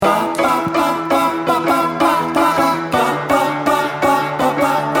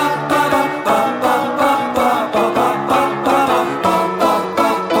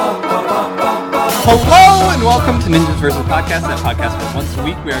welcome to Ninjas vs. Podcast, that podcast where once a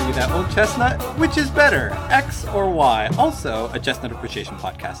week we argue that old chestnut, which is better, X or Y. Also, a chestnut appreciation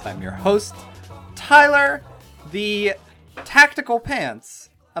podcast. I'm your host, Tyler, the tactical pants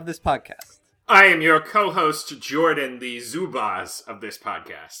of this podcast. I am your co-host, Jordan, the Zubaz of this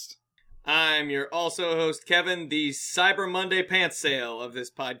podcast. I'm your also host, Kevin, the Cyber Monday pants sale of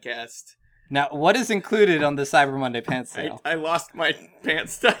this podcast. Now, what is included on the Cyber Monday pants sale? I lost my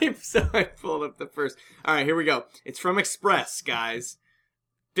pants type, so I pulled up the first. All right, here we go. It's from Express, guys.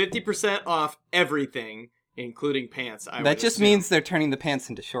 50% off everything, including pants. That just means they're turning the pants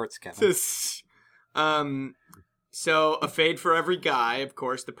into shorts, Kevin. So, a fade for every guy, of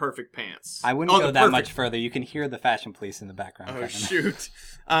course, the perfect pants. I wouldn't go that much further. You can hear the fashion police in the background. Oh, Kevin. shoot.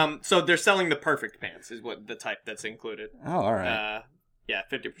 So, they're selling the perfect pants, is what the type that's included. Oh, all right. Yeah,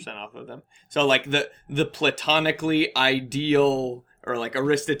 50% off of them. So, like, the platonically ideal, or like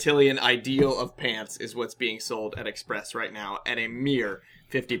Aristotelian ideal of pants is what's being sold at Express right now at a mere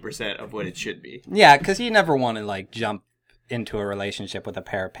 50% of what it should be. Yeah, because you never want to, like, jump into a relationship with a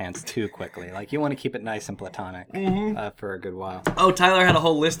pair of pants too quickly. Like, you want to keep it nice and platonic for a good while. Oh, Tyler had a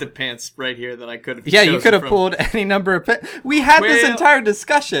whole list of pants right here that I could have Yeah, you could have pulled any number of pants. We had this entire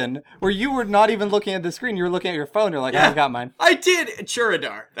discussion where you were not even looking at the screen. You were looking at your phone. You're like, yeah, I got mine. I did!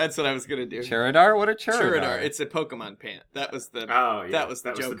 Churidar. That's what I was going to do. Churidar? What a Churidar? Churidar. It's a Pokemon pant. That was the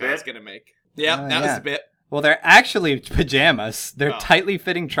joke I was going to make. Yeah, that was the bit. Well, they're actually pajamas. They're tightly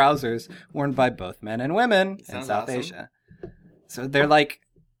fitting trousers worn by both men and women in South Asia. So they're like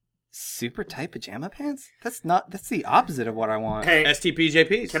super tight pajama pants? That's the opposite of what I want. Hey,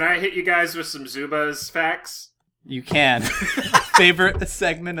 STPJPs. Can I hit you guys with some Zubaz facts? You can. Favorite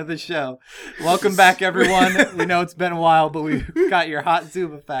segment of the show. Welcome back, everyone. We know it's been a while, but we got your hot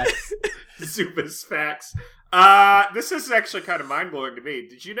Zuba facts. Zubaz facts. This is actually kind of mind-blowing to me.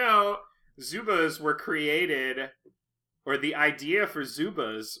 Did you know Zubaz were created, or the idea for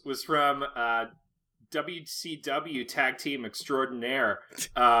Zubaz was from WCW tag team extraordinaire,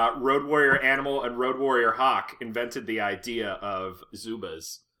 Road Warrior Animal and Road Warrior Hawk invented the idea of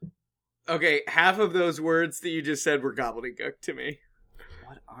Zubaz. Okay, half of those words that you just said were gobbledygook to me.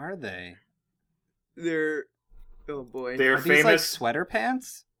 What are they? They're... Oh boy. They're are famous... these like sweater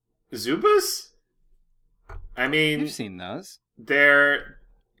pants? Zubaz? I mean... You've seen those. They're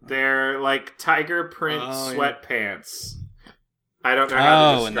like tiger print sweatpants. Yeah. I don't know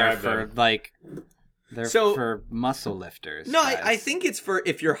how to describe them. And they're for like... They're for muscle lifters. No, I think it's for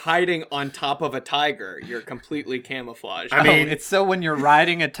if you're hiding on top of a tiger, you're completely camouflaged. I mean, it's so when you're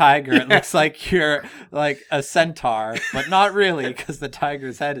riding a tiger, it looks like you're like a centaur, but not really because the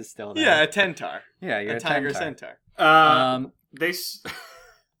tiger's head is still there. Yeah, a tentar. Yeah, you're a tiger centaur. The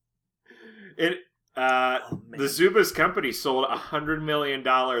Zubaz company sold $100 million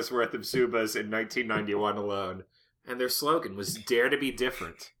worth of Zubaz in 1991 alone, and their slogan was "Dare to be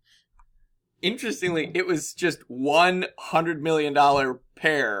different." Interestingly, it was just $100 million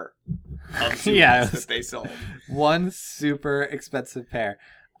pair of Zubaz that they sold. One super expensive pair.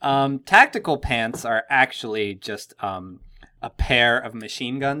 Tactical pants are actually just a pair of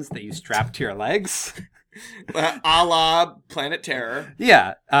machine guns that you strap to your legs. A la Planet Terror.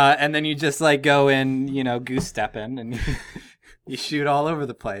 Yeah, and then you just like go in, goose stepping, and you shoot all over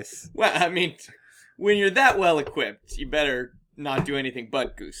the place. Well, I mean, when you're that well equipped, you better not do anything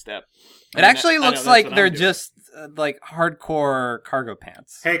but goose step. It actually looks like they're just like hardcore cargo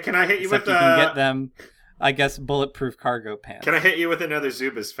pants. Hey, can I hit you with you can get them, I guess, bulletproof cargo pants. Can I hit you with another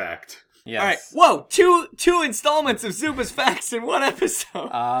Zubaz fact? Yes. All right. Whoa, two installments of Zubaz facts in one episode.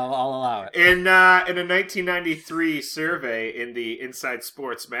 I'll allow it. In a 1993 survey in the Inside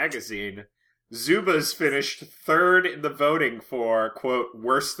Sports magazine, Zubaz finished third in the voting for, quote,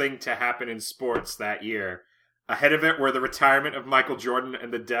 worst thing to happen in sports that year. Ahead of it were the retirement of Michael Jordan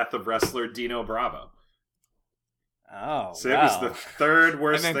and the death of wrestler Dino Bravo. Oh, so it was the third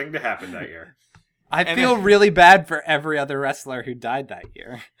worst thing to happen that year. I feel really bad for every other wrestler who died that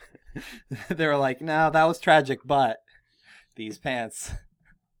year. They were like, no, that was tragic, but these pants.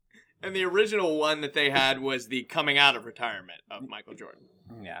 And the original one that they had was the coming out of retirement of Michael Jordan.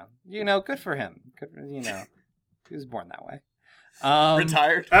 Yeah. Good for him. He was born that way.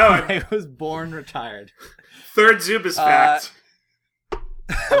 Retired? Oh, I was born retired. Third Zubaz fact.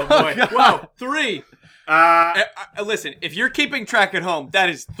 Oh boy. Whoa, 3. Listen, if you're keeping track at home, that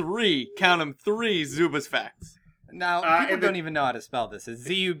is 3. Count them, 3 Zubaz facts. Now, people don't even know how to spell this. It's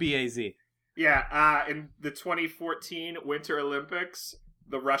Z-U-B-A-Z. Yeah, in the 2014 Winter Olympics,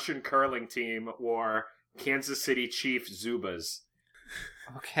 the Russian curling team wore Kansas City Chiefs Zubaz.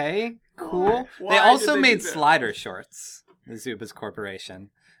 Okay, cool. They also made slider shorts, the Zubaz Corporation,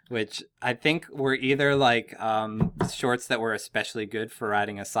 which I think were either like shorts that were especially good for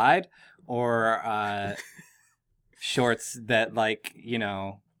riding a side, or shorts that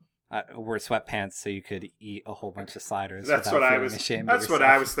were sweatpants so you could eat a whole bunch of sliders. That's what I was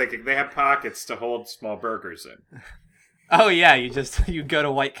thinking. They have pockets to hold small burgers in. Oh yeah, you go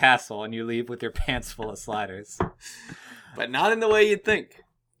to White Castle and you leave with your pants full of sliders. But not in the way you'd think.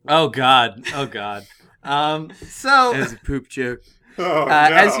 Oh god. So As a poop joke. Oh, no.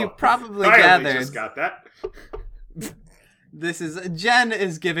 as you probably I gathered, only just got that. Jen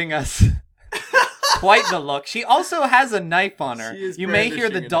is giving us quite the look. She also has a knife on her. She is You may hear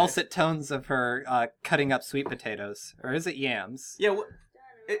brandishing the a dulcet tones of her cutting up sweet potatoes, or is it yams? Yeah,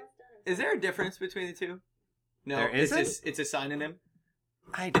 is there a difference between the two? No, There isn't? It's a synonym.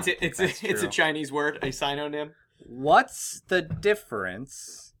 I don't think It's that's a true. Chinese word, a synonym. What's the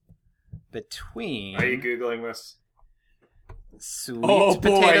difference between Are you Googling this? sweet Oh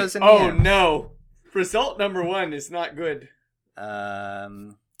boy! potatoes and Oh yams? no! Result number 1 is not good.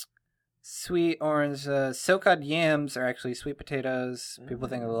 Sweet orange, so-called yams are actually sweet potatoes. People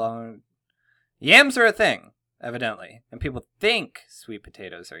think yams are a thing, evidently, and people think sweet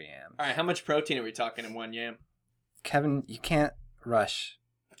potatoes are yam. All right, how much protein are we talking in one yam? Kevin, you can't rush.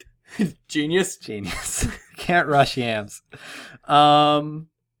 Genius. Genius. Can't rush yams.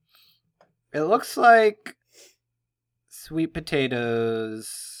 It looks like sweet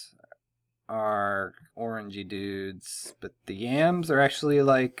potatoes are orangey dudes, but the yams are actually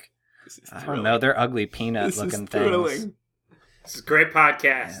like, I don't know, they're ugly peanut looking things. This is a great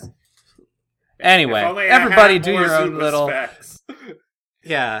podcast. Anyway, If only I everybody had do more your own Zuba little... specs.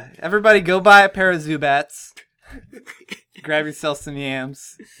 Yeah, everybody go buy a pair of Zubats. Grab yourself some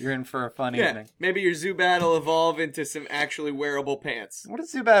yams. You're in for a fun Yeah, evening. maybe your Zubat will evolve into some actually wearable pants. What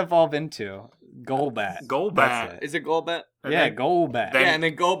does Zubat evolve into? Golbat. Golbat. That's it. Is it Golbat? Yeah, Golbat. Then- Yeah, and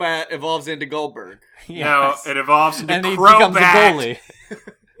then Golbat evolves into Goldberg. Yes. No, it evolves into And he becomes a Crobat. goalie.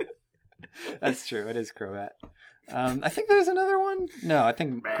 That's true. It is Crobat. I think there's another one. No, I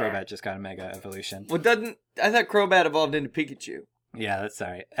think Crobat just got a mega evolution. Well, I thought Crobat evolved into Pikachu. Yeah, that's all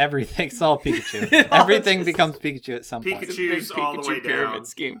right. Everything's all Pikachu. It all Everything just- becomes Pikachu at some point. Pikachu's Big all the way pyramid down.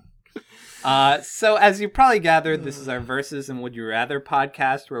 scheme. So as you probably gathered, this is our Versus and Would You Rather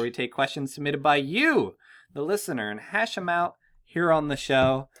podcast, where we take questions submitted by you, the listener, and hash them out here on the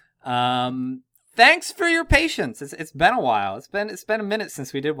show. Thanks for your patience. It's been a while. It's been a minute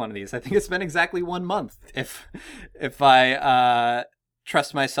since we did one of these. I think it's been exactly 1 month. If I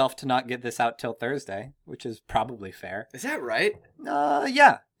trust myself to not get this out till Thursday, which is probably fair. Is that right?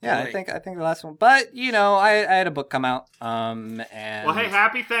 Yeah. Right. I think the last one. But I had a book come out. And Well, hey,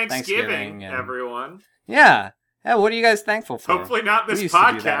 happy Thanksgiving, Thanksgiving and- everyone. yeah. What are you guys thankful for? Hopefully not We this used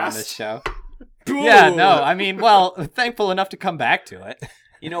to do that on podcast. this show. Ooh. Yeah, no, I mean, well, thankful enough to come back to it.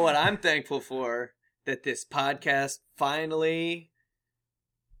 You know what I'm thankful for? That this podcast finally...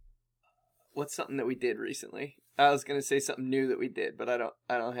 What's something that we did recently? I was gonna say something new that we did, but I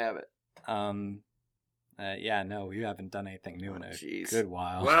don't have it. Yeah, no, we haven't done anything new in a Jeez. good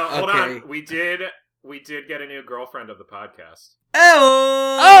while. Well, hold Okay. on. We did get a new girlfriend of the podcast.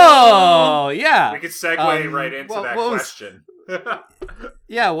 Oh, yeah. We could segue Um, right into what- that what was- question.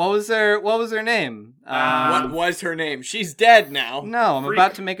 Yeah, what was her name? What was her name? She's dead now. No, I'm Freak.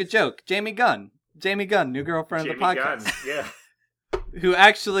 about to make a joke. Jamie Gunn, new girlfriend Jamie of the podcast. Gunn. Yeah. Who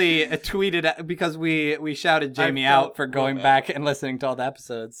actually tweeted, because we shouted Jamie felt out for going real back and listening to all the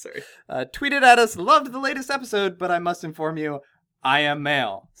episodes. Sorry. Tweeted at us, loved the latest episode, but I must inform you, I am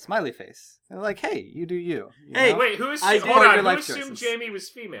male. Smiley face. They're like, hey, you do you. Hey, know? Wait, I hold did. on. Your Who life assumed choices. Jamie was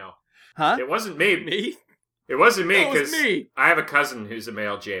female? Huh? It wasn't me. Me? It wasn't me That was because me. I have a cousin who's a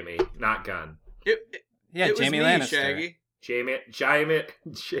male Jamie, not Gunn. Yeah, It Jamie was me, Lannister. Shaggy. Jamie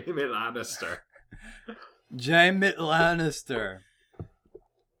Lannister. Jamie Lannister.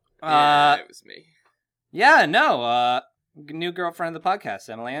 Yeah, it was me. Yeah, no, new girlfriend of the podcast,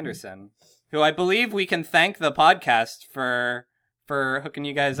 Emily Anderson, who I believe we can thank the podcast for hooking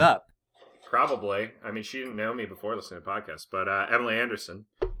you guys up. Probably. I mean, she didn't know me before listening to the podcast, but Emily Anderson,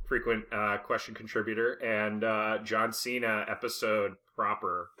 frequent question contributor, and John Cena episode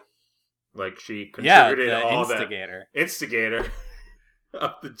proper. Like, she Yeah, contributed the all instigator. that. Instigator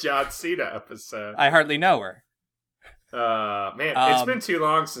of the John Cena episode. I hardly know her. Man, it's been too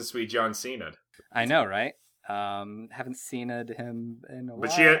long since we John Cena'd. I know, right? Haven't seen him in a while.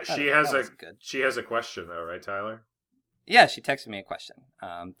 But she has good. she has a question though, right, Tyler? Yeah, she texted me a question.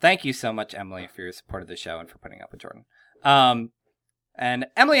 Thank you so much, Emily, for your support of the show and for putting up with Jordan. And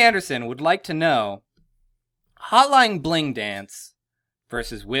Emily Anderson would like to know Hotline Bling Dance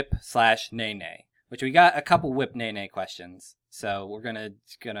versus Whip / Nay Nay, which we got a couple Whip Nay Nay questions. So we're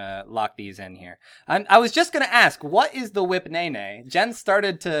gonna lock these in here. I was just gonna ask, what is the whip nene? Jen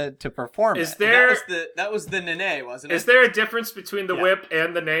started to perform Is it. there That was the nene, wasn't it? is there a difference between the whip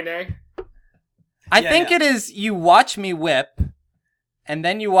and the nene? I think it is you watch me whip, and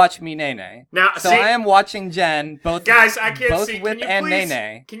then you watch me nene. Now, So see, I am watching Jen, both guys, I can't both see. whip and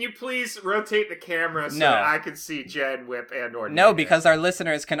nene. Can you please rotate the camera so No. that I can see Jen whip and or No, nene? because our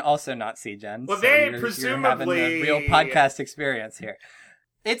listeners can also not see Jen. Well, so they you're having presumably- a real podcast experience here.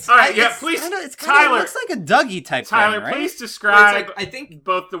 It's All right, it's please, kinda, it Tyler. looks like a Dougie type Tyler, thing, right? please describe I think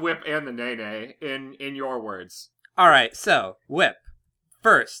both the whip and the nene in your words. All right, so whip.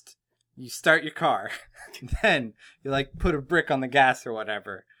 First, you start your car, then you like put a brick on the gas or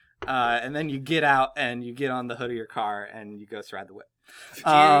whatever, and then you get out and you get on the hood of your car and you go ride the whip.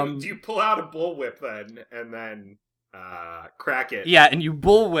 Do you pull out a bullwhip then and then crack it? Yeah, and you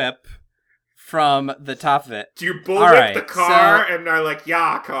bullwhip from the top of it. Do you bullwhip All right, the car so- and are like,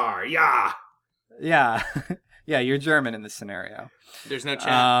 yeah, car, yeah? Yeah, yeah, you're German in this scenario. there's no chat.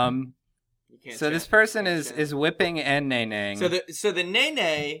 You can't So chat. this person Can't is chat. is whipping and nene. So the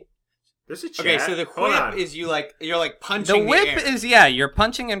nene. There's a chat. Okay, so the Hold whip on. is you're like punching the whip air. is you're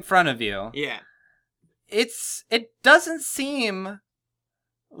punching in front of you. Yeah. It doesn't seem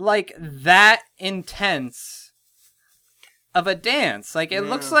like that intense of a dance. Like it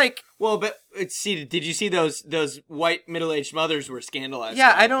looks Yeah. like Well, but did you see those white middle-aged mothers were scandalized?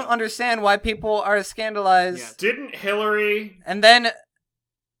 yeah, by I it, don't though. understand why people are scandalized. Yeah. Didn't Hillary... And then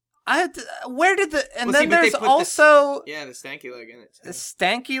where did the and Well, see, then but they there's put also Yeah, the stanky leg in it. a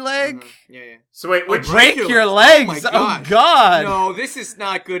stanky leg. Mhm. Yeah. So wait, which... Break Break your your legs! Oh my Oh God! No, this is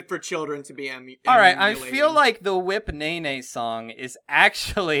not good for children to be All right, I emulating. feel like the Whip Nene song is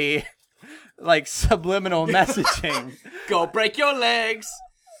actually like subliminal messaging, Go break your legs.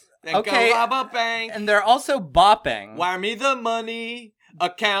 Then Okay, go rob a bank. and they're also bopping. Wire me the money.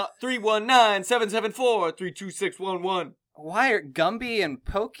 Account 319-774-32611. Why are Gumby and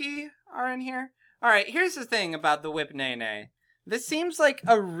Pokey are in here? All right, here's the thing about the Whip Nene. This seems like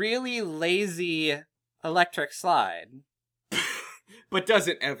a really lazy electric slide. But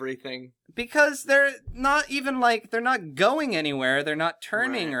doesn't everything. Because they're not even like, they're not going anywhere, they're not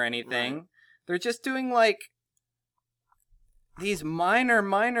turning Right, or anything. right. They're just doing like these minor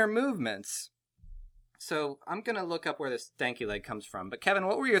movements. So I'm gonna look up where this stanky leg comes from. But Kevin,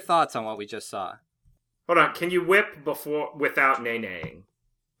 what were your thoughts on what we just saw? Hold on, can you whip without nene-ing?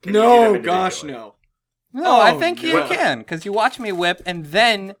 Can you do No, them gosh, individually? no. No, I Oh, think you no. can, because you watch me whip and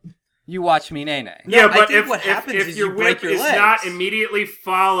then you watch me nene. Yeah, I but think if, what happens if is your you break whip your is legs. not immediately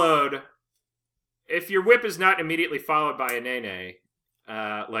followed... If your whip is not immediately followed by a nene,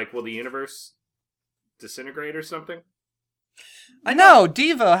 like, will the universe disintegrate or something? I know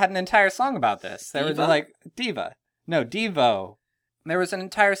Devo had an entire song about this. There was Devo? like Diva. No, Devo. There was an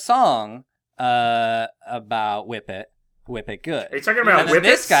entire song about Whip It Good. Are you talking about And then whippets?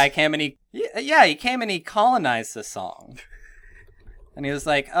 this guy came and he came and he colonized the song. And he was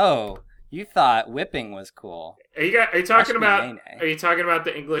like, "Oh, you thought whipping was cool." Are you talking Watch me about? nene. Are you talking about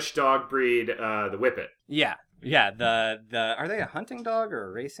the English dog breed, the Whippet? Yeah. The are they a hunting dog or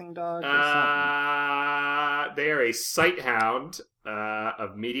a racing dog or something? They are a sight hound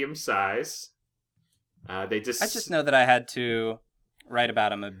of medium size. I just know that I had to write about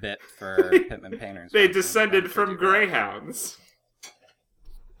them a bit for Pittman Painters. they once, descended and from greyhounds.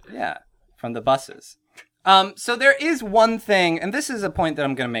 Yeah, from the buses. So there is one thing, and this is a point that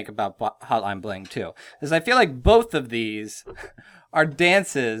I'm going to make about Hotline Bling too, is I feel like both of these are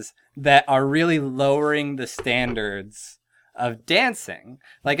dances that are really lowering the standards of dancing.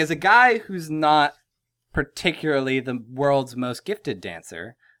 Like, as a guy who's not particularly the world's most gifted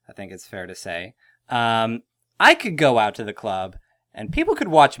dancer, I think it's fair to say, I could go out to the club and people could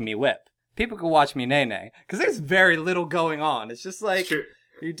watch me whip. People could watch me nene, because there's very little going on. It's just like Sure.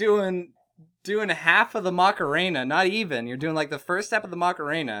 you're doing half of the Macarena, not even. You're doing like the first step of the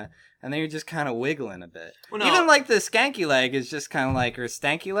Macarena, and then you're just kind of wiggling a bit. Well, no. Even like the skanky leg is just kind of like, or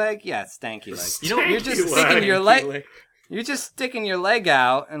stanky leg? Yeah, it's stanky leg. You're just Stanky sticking leg. your leg. You're just sticking your leg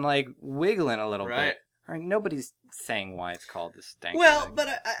out and like wiggling a little Right. bit. All right, nobody's saying why it's called the stanky Well, leg. but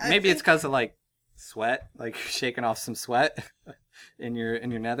I Maybe think... it's because of like sweat, like shaking off some sweat in your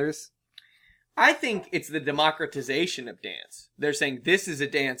nethers. I think it's the democratization of dance. They're saying this is a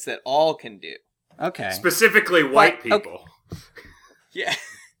dance that all can do. Okay. Specifically, white But- people. Yeah.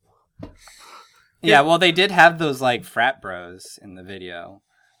 Yeah, well, they did have those like frat bros in the video.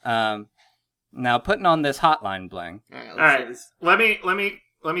 Now putting on this Hotline Bling. All right. All right,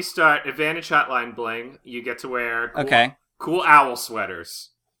 let me start. Advantage Hotline Bling. You get to wear cool owl sweaters.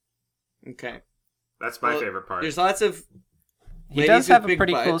 Okay. That's my Well, favorite part. There's lots of He Ladies does with have a big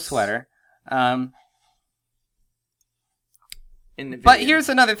pretty cool butts. sweater. In the But video. here's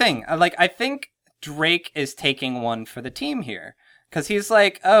another thing. I think Drake is taking one for the team here. Because he's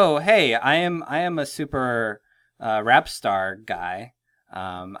like, oh, hey, I am a super rap star guy.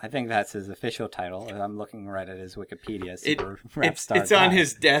 I think that's his official title. I'm looking right at his Wikipedia. Super rap star It's guy. on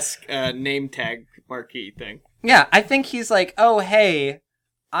his desk name tag marquee thing. Yeah, I think he's like, oh, hey,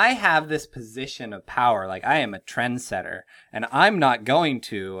 I have this position of power. Like, I am a trendsetter, and I'm not going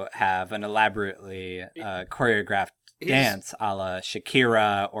to have an elaborately choreographed dance a la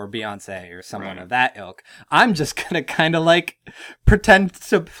Shakira or Beyonce or someone Right. of that ilk. I'm just gonna kind of like pretend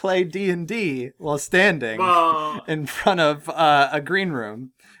to play D&D while standing Well, in front of a green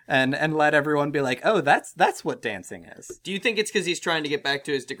room and let everyone be like, oh, that's what dancing is. Do you think it's because he's trying to get back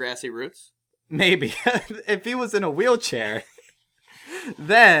to his Degrassi roots? Maybe. If he was in a wheelchair,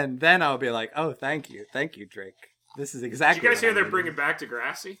 then I'll be like, oh, thank you, Drake. This is did exactly you guys what hear I they're needed. bringing back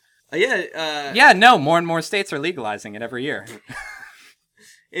Degrassi? Yeah. Yeah, no, more and more states are legalizing it every year.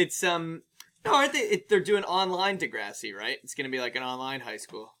 It's no, aren't they? They're doing online Degrassi, right? It's gonna be like an online high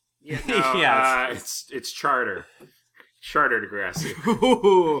school. Yeah, no, Yeah, it's charter Degrassi.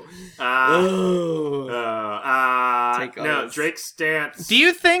 Ooh. Take all No, this. Drake's dance. Do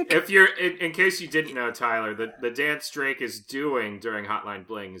you think? If you're in case you didn't know, Tyler, the dance Drake is doing during Hotline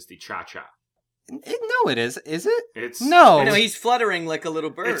Bling is the cha-cha. No, it is. Is it? It's No. No, he's fluttering like a little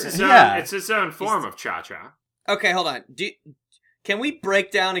bird. It's his own. Yeah. It's his own form of cha-cha. Okay, hold on. Can we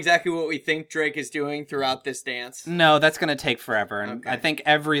break down exactly what we think Drake is doing throughout this dance? No, that's going to take forever, and Okay. I think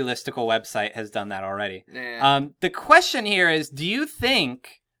every listicle website has done that already. Nah. The question here is, do you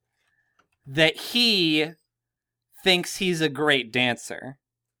think that he thinks he's a great dancer?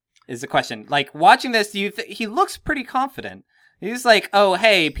 Is the question. Like, watching this, he looks pretty confident. He's like, oh,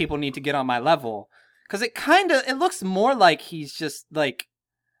 hey, people need to get on my level. Because it looks more like he's just, like,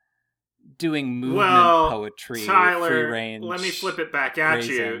 doing movement poetry, free Tyler, range. let me flip it back at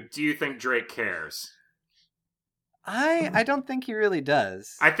you. phrasing. Do you think Drake cares? I don't think he really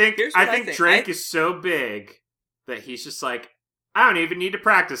does. I think Here's what I think think. Drake is so big that he's just like, I don't even need to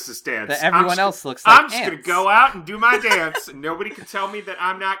practice this dance. That everyone else looks like I'm just gonna ants. go out and do my dance, and nobody can tell me that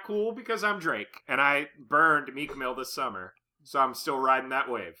I'm not cool because I'm Drake, and I burned Meek Mill this summer, so I'm still riding that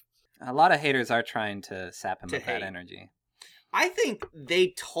wave. A lot of haters are trying to sap him To of that hate. energy. I think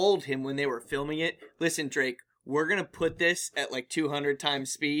they told him when they were filming it, listen, Drake, we're going to put this at like 200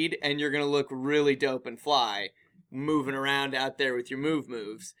 times speed, and you're going to look really dope and fly, moving around out there with your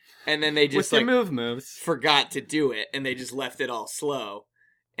moves. And then they just With your like moves. forgot to do it, and they just left it all slow.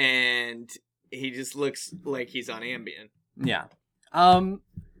 And he just looks like he's on Ambien. Yeah.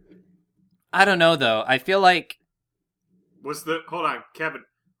 I don't know though. I feel like Hold on, Kevin?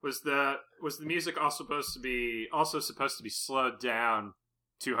 Was the music also supposed to be slowed down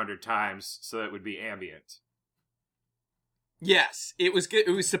 200 times so that it would be ambient? Yes, it was good.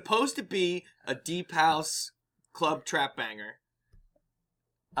 It was supposed to be a deep house club trap banger.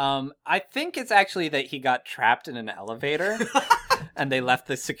 I think it's actually that he got trapped in an elevator and they left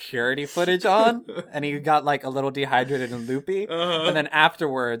the security footage on and he got like a little dehydrated and loopy. And then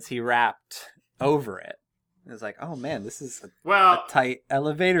afterwards he rapped over it. It was like, oh man, this is a Well, tight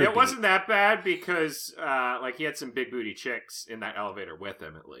elevator it beat. wasn't that bad because like he had some big booty chicks in that elevator with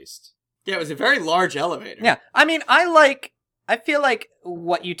him at least. Yeah, it was a very large elevator. Yeah, I mean, I feel like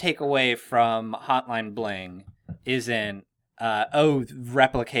what you take away from Hotline Bling isn't,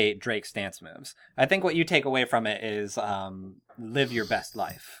 replicate Drake's dance moves. I think what you take away from it is, live your best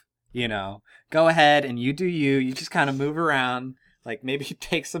life. You know, go ahead and you do you. You just kind of move around. Like maybe you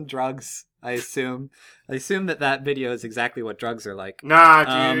take some drugs. I assume that video is exactly what drugs are like.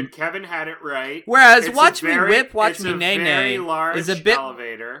 Nah, dude, Kevin had it right. Whereas It's Watch a Me very- Whip, Watch it's Me a Nay very Nay large is a bit.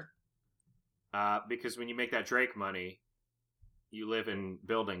 elevator. Because when you make that Drake money, you live in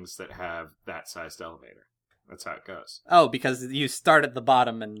buildings that have that sized elevator. That's how it goes. Oh, because you start at the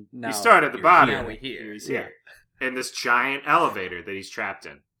bottom and now You start at the you're bottom. here. Now we're here. He's here. In this giant elevator that he's trapped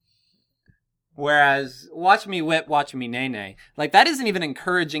in. Whereas Watch Me Whip, Watch Me Nay Nay, like that isn't even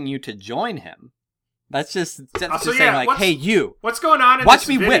encouraging you to join him. That's just Also, saying yeah, like, what's- hey, you. What's going on in Watch this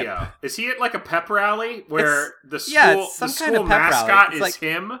me video? whip. Is he at like a pep rally where the school, yeah, it's some the kind school of pep rally. mascot It's is like-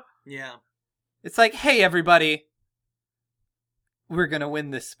 him? Yeah. It's like, hey, everybody, we're gonna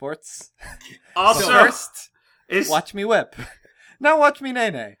win this sports. Also, So first, is Watch Me Whip. Now watch me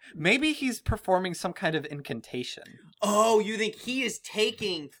Nay Nay. Maybe he's performing some kind of incantation. Oh, you think he is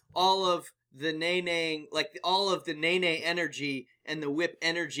taking all of the nay-naying, like all of the nay-nay energy and the whip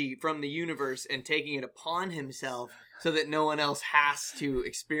energy from the universe and taking it upon himself so that no one else has to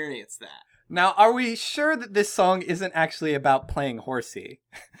experience that? Now, are we sure that this song isn't actually about playing horsey?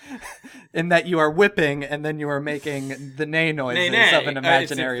 In that you are whipping and then you are making the neigh noises of an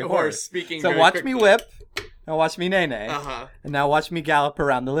imaginary horse. Speaking So watch me whip, now watch me neigh, Uh-huh. and now watch me gallop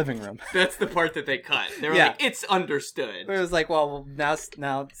around the living room. That's the part that they cut. They were Yeah. like, it's understood. It was like, well, now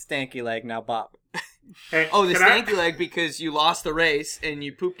stanky leg, now bop. Hey, Oh, the can I- stanky leg because you lost the race and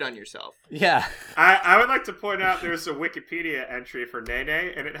you pooped on yourself. Yeah. I would like to point out there's a Wikipedia entry for Nene,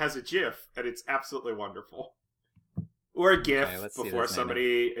 and it has a GIF, and it's absolutely wonderful. Or a GIF Okay, let's see before this, Nene.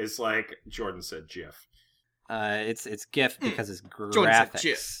 somebody is like, Jordan said GIF. It's GIF because it's Jordan said graphics.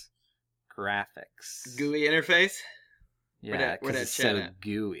 GIF. Graphics. GUI interface? Yeah, where because that it's chat so at?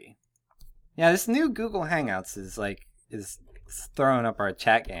 gooey. Yeah, this new Google Hangouts is throwing up our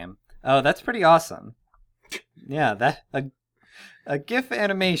chat game. Oh, that's pretty awesome. Yeah, a GIF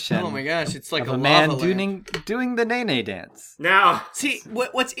animation. Oh my gosh, it's like of a a man lava lamp. doing the Nene dance. Now, See,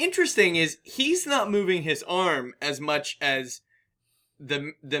 what's interesting is he's not moving his arm as much as the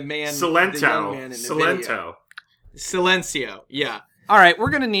man, the young man Silento. in the video. Silento. Silencio, yeah. All right, we're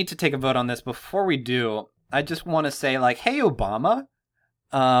gonna need to take a vote on this. Before we do, I just want to say, like, hey, Obama,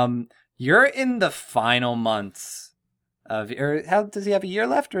 you're in the final months of, or how does he have a year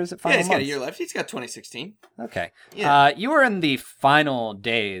left, or is it final Yeah, he's got a months? year left. He's got 2016. Okay. Yeah. You are in the final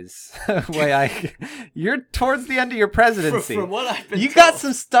days. You're towards the end of your presidency. From what I've been You told. got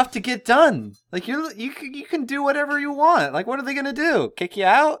some stuff to get done. Like you can do whatever you want. Like, what are they gonna do? Kick you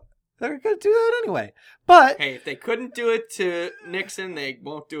out? They're gonna do that anyway. But Hey, if they couldn't do it to Nixon, they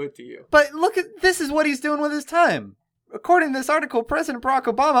won't do it to you. look at this is what he's doing with his time. According to this article, President Barack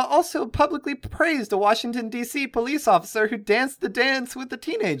Obama also publicly praised a Washington D.C. police officer who danced the dance with the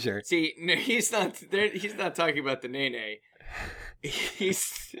teenager. See, no, he's not talking about the Nene.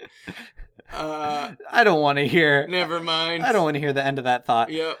 He's I don't want to hear. never mind. I don't want to hear the end of that thought.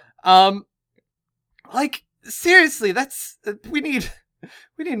 Yep. Like, seriously, that's we need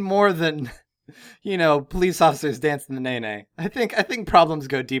more than police officers dancing the Nene. I think problems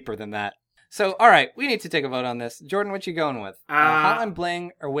go deeper than that. So, all right, we need to take a vote on this. Jordan, what you going with? Hotline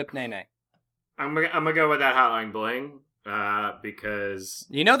Bling or Whip Nene? I'm gonna go with that Hotline Bling, because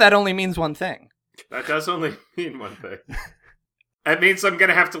That only means one thing. that does only mean one thing. It means I'm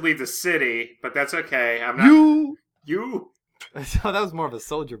gonna have to leave the city, but that's okay. I'm not you. So that was more of a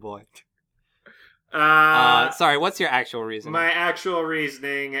Soldier Boy. Uh, Sorry, what's your actual reason? My actual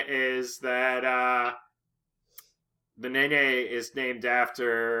reasoning is that the Nene is named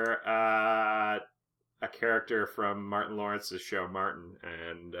after a character from Martin Lawrence's show Martin,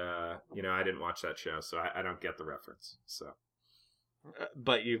 and I didn't watch that show, so I don't get the reference. So,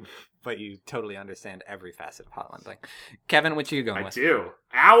 But you totally understand every facet of Hotline Bling. Kevin, what you going I with? do.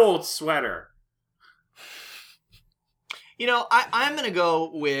 Owl sweater. I'm gonna go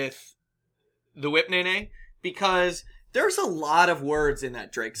with the Whip Nene because there's a lot of words in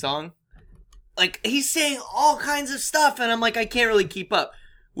that Drake song. Like, he's saying all kinds of stuff, and I'm like, I can't really keep up.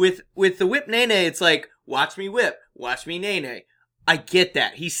 With the Whip Nene, it's like, watch me whip, watch me Nene. I get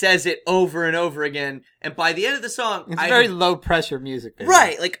that. He says it over and over again, and by the end of the song... It's very low-pressure music. Baby.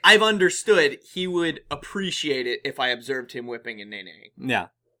 Right, like, I've understood he would appreciate it if I observed him whipping a Nene. Yeah.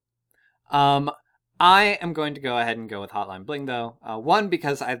 I am going to go ahead and go with Hotline Bling, though. One,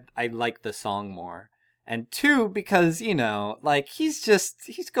 because I like the song more. And two, because, he's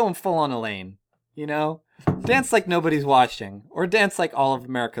going full on Elaine. Dance like nobody's watching. Or dance like all of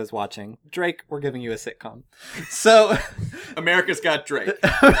America's watching. Drake, we're giving you a sitcom. So... America's Got Drake.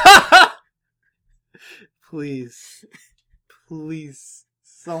 Please,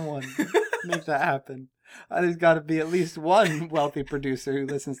 someone make that happen. There's got to be at least one wealthy producer who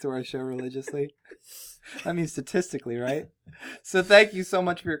listens to our show religiously. I mean, statistically, right? So thank you so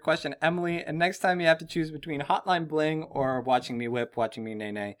much for your question, Emily. And next time you have to choose between Hotline Bling or watching me whip, watching me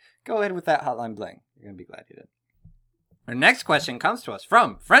Nene, go ahead with that Hotline Bling. You're going to be glad you did. Our next question comes to us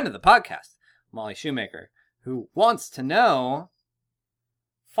from friend of the podcast, Molly Shoemaker, who wants to know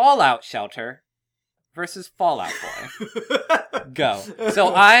Fallout Shelter versus Fallout Boy. Go.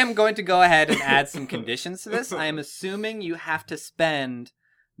 So I am going to go ahead and add some conditions to this. I am assuming you have to spend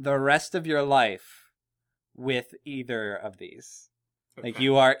the rest of your life with either of these. Okay. Like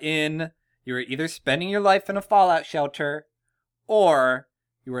you are either spending your life in a Fallout shelter or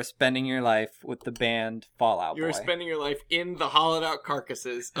you are spending your life with the band Fallout Boy. You're spending your life in the hollowed out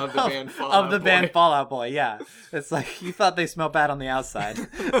carcasses of the band Fallout Boy. Of the band Fallout Boy, yeah. It's like you thought they smelled bad on the outside.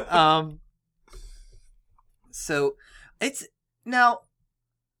 So it's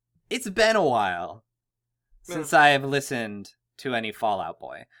been a while since I have listened to any Fallout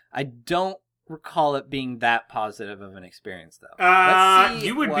Boy. I don't recall it being that positive of an experience, though. Let's see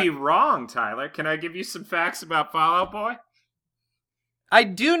You would what- be wrong, Tyler. Can I give you some facts about Fall Out Boy? I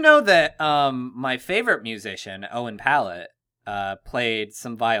do know that my favorite musician, Owen Pallett, played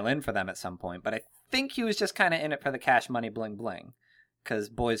some violin for them at some point, but I think he was just kind of in it for the cash money bling bling, because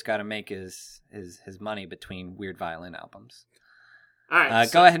Boy's got to make his money between weird violin albums. All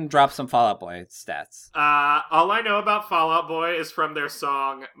right, Go ahead and drop some Fall Out Boy stats. All I know about Fall Out Boy is from their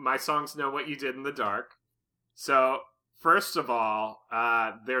song, My Songs Know What You Did in the Dark. So, first of all,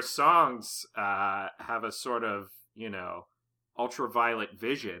 their songs have a sort of, ultraviolet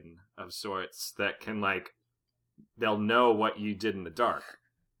vision of sorts that can, they'll know what you did in the dark.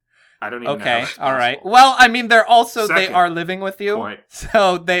 I don't even know. Okay, how that's all right. possible. Well, I mean, they Second are living with you, point.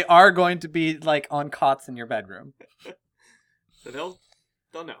 so they are going to be, on cots in your bedroom. So they'll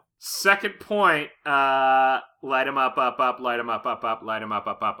know. Second point, light 'em up, light 'em up, light 'em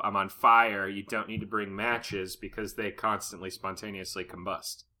up. I'm on fire. You don't need to bring matches because they constantly spontaneously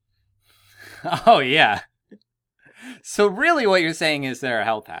combust. Oh, yeah. So really what you're saying is they're a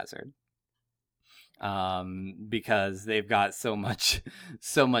health hazard. Because they've got so much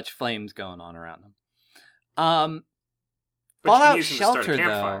flames going on around them. But you can Fallout use them to start a Shelter, though,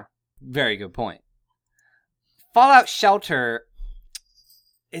 campfire. very good point. Fallout Shelter,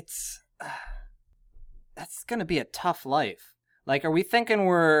 that's gonna be a tough life. Are we thinking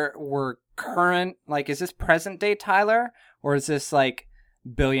we're current? Is this present day Tyler, or is this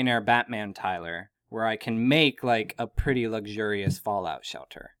billionaire Batman Tyler, where I can make a pretty luxurious Fallout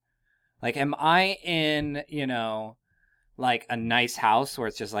Shelter? Am I in, a nice house where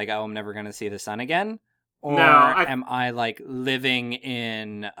it's just I'm never going to see the sun again? Or am I, living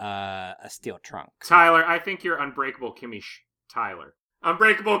in a steel trunk? Tyler, I think you're Unbreakable Kimmy Tyler.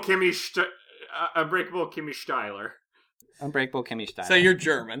 Unbreakable Kimmy Steyler. Unbreakable Kimmy Stein. So you're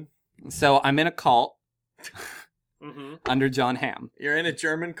German. So I'm in a cult Mm-hmm. under John Hamm. You're in a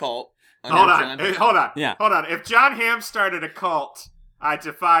German cult. Hold on. Yeah. Hold on. If John Hamm started a cult, I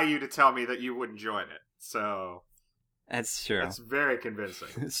defy you to tell me that you wouldn't join it. So That's true. that's very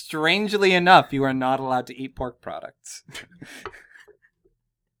convincing. Strangely enough, you are not allowed to eat pork products.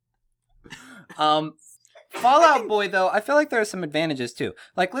 Fallout Boy, though, I feel like there are some advantages too.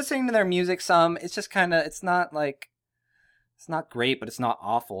 Listening to their music, it's just kind of, it's not great, but it's not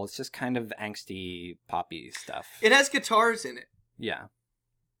awful. It's just kind of angsty, poppy stuff. It has guitars in it. Yeah.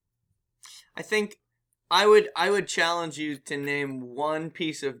 I think I would challenge you to name one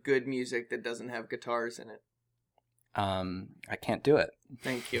piece of good music that doesn't have guitars in it. I can't do it.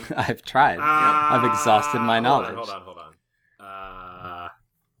 Thank you. I've tried. I've exhausted my knowledge. Hold on.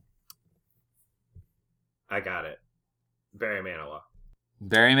 I got it. Barry Manilow.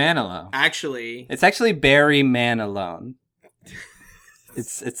 Barry Manilow. Actually, It's actually Barry Man Alone.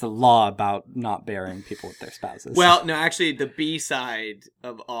 It's a law about not burying people with their spouses. well, no, actually, the B-side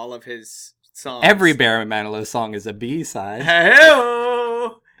of all of his songs. every Barry Manilow song is a B-side.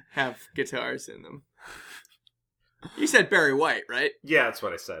 Hey-o! Have guitars in them. You said Barry White, right? Yeah, that's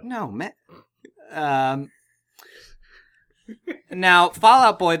what I said. No, man. Now,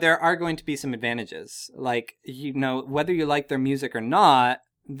 Fallout Boy, there are going to be some advantages. Whether you like their music or not,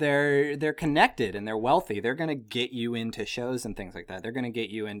 they're connected and they're wealthy. They're going to get you into shows and things like that. They're going to get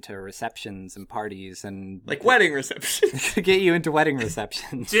you into receptions and parties and Wedding receptions. get you into wedding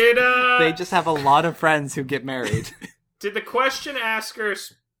receptions. Did They just have a lot of friends who get married. did the question asker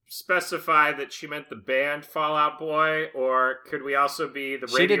specify that she meant the band Fall Out Boy, or could we also be the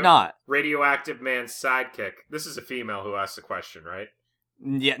She did not. radioactive man's sidekick? This is a female who asked the question, right?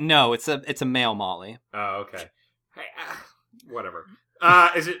 Yeah, no, it's a male Molly. Oh, okay. Hey, whatever.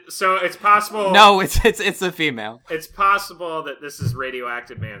 Is it so? It's possible. No, it's a female. It's possible that this is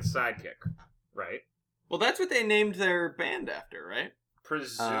radioactive man's sidekick, right? Well, that's what they named their band after, right?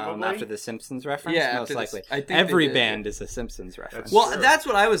 Presumably. After the Simpsons reference, Yeah, most after this- likely. I think Every they did, band is a Simpsons reference. That's Well, true. that's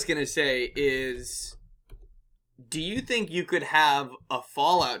what I was going to say is, do you think you could have a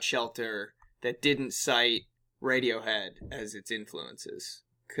Fallout Shelter that didn't cite Radiohead as its influences?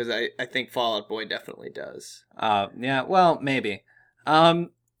 Because I think Fallout Boy definitely does. Yeah, well, maybe.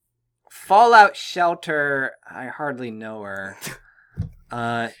 Fallout Shelter, I hardly know her.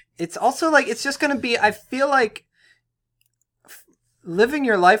 It's also it's just gonna be, I feel like living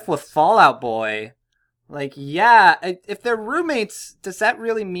your life with Fallout Boy, if they're roommates, does that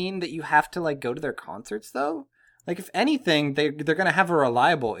really mean that you have to go to their concerts though? If anything, they're gonna have a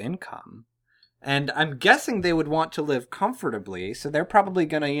reliable income. And I'm guessing they would want to live comfortably, so they're probably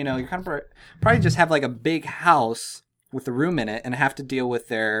gonna, you probably just have a big house with a room in it and have to deal with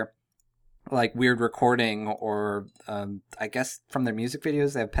their like weird recording, or I guess from their music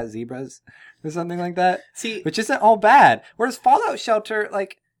videos they have pet zebras or something like that. See, Which isn't all bad. Whereas Fallout Shelter,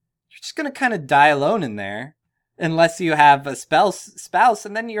 like, you're just gonna kind of die alone in there. Unless you have a spouse,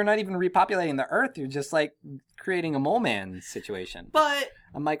 and then you're not even repopulating the Earth. You're just, like, creating a mole man situation. but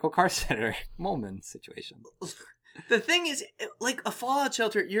A Michael Carcenter mole man situation. the thing is, like, a Fallout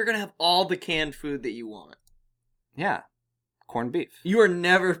Shelter, you're going to have all the canned food that you want. Yeah. Corned beef. You are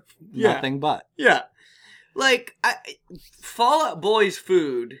never... Nothing but. Yeah. Like, Fallout Boy's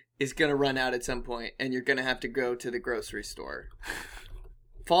food is going to run out at some point, and you're going to have to go to the grocery store.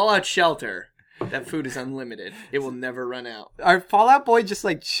 Fallout Shelter, that food is unlimited. It will never run out. Are Fallout Boy just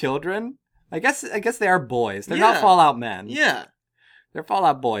like children? I guess they are boys. They're not Yeah. Fallout men. Yeah. They're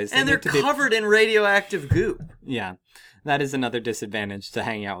Fallout boys. And they're covered in radioactive goop. Yeah. That is another disadvantage to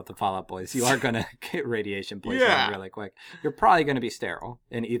hanging out with the Fallout Boys. You are going to get radiation poisoning Yeah. really quick. You're probably going to be sterile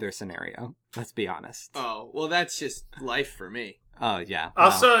in either scenario. Let's be honest. Oh, well, that's just life for me. Oh, yeah.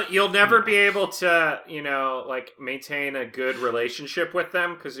 Also, you'll never be able to, like, maintain a good relationship with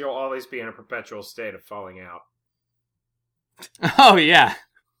them because you'll always be in a perpetual state of falling out. Oh, yeah.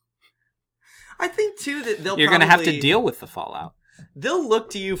 I think, too, that You're going to have to deal with the fallout. They'll look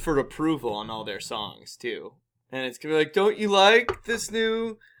to you for approval on all their songs, too. And it's going to be like, don't you like this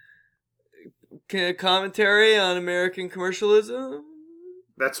new commentary on American commercialism?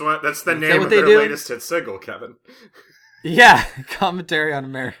 That's the that name what of they their do? latest hit single, Kevin. Yeah, commentary on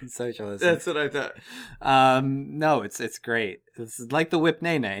American socialism. That's what I thought. No, it's great. It's like the Whip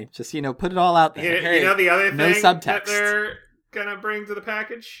Nene. Just, put it all out there. You know the other no thing subtext. that they're gonna bring to the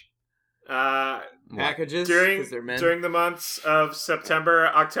package? Packages? 'Cause they're men? During the months of September,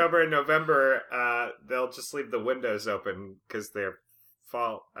 October, and November, they'll just leave the windows open because they're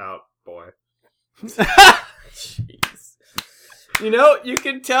Fallout Boy. Jeez. You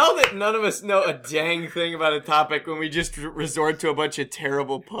can tell that none of us know a dang thing about a topic when we just resort to a bunch of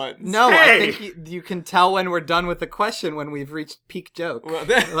terrible puns. No, Hey! I think you can tell when we're done with the question when we've reached peak joke, Well,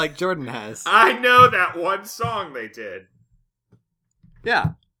 like Jordan has. I know that one song they did.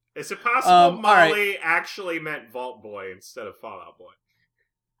 Yeah. Is it possible all Molly actually meant Vault Boy instead of Fallout Boy?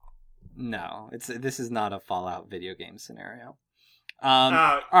 No, this is not a Fallout video game scenario. All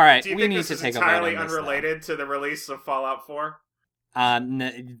all right, Do you we think need this to is take a vote on entirely this, though. unrelated to the release of Fallout 4?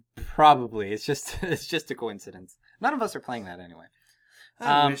 Probably. It's just a coincidence. None of us are playing that anyway.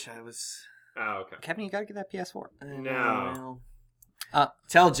 I wish I was. Oh, okay. Kevin, you gotta get that PS4. No.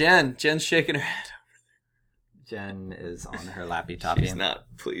 Tell Jen. Jen's shaking her head. Jen is on her lappy toppy. She's not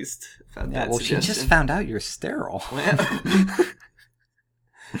pleased about Yeah, that well, she suggestion. just found out you're sterile.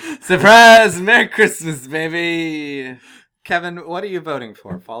 Surprise! Merry Christmas, baby! Kevin, what are you voting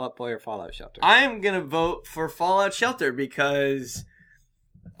for? Fallout Boy or Fallout Shelter? I am going to vote for Fallout Shelter because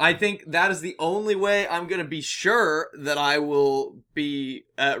I think that is the only way I'm going to be sure that I will be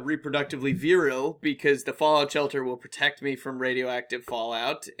reproductively virile, because the Fallout Shelter will protect me from radioactive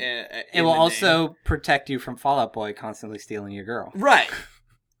fallout. It will also protect you from Fallout Boy constantly stealing your girl. Right.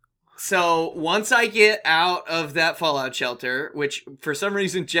 So once I get out of that Fallout Shelter, which for some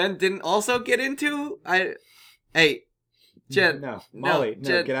reason Jen didn't also get into, Jen. No, Molly,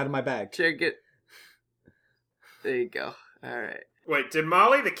 Jen, get out of my bag. Jen, there you go. All right. Wait, did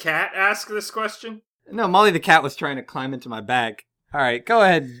Molly the cat ask this question? No, Molly the cat was trying to climb into my bag. All right, go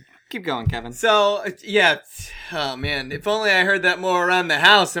ahead. Keep going, Kevin. So, yeah. Oh, man. If only I heard that more around the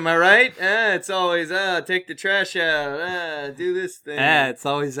house. Am I right? It's always, take the trash out. Do this thing. It's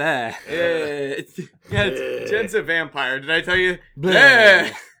always there. Jen's a vampire. Did I tell you?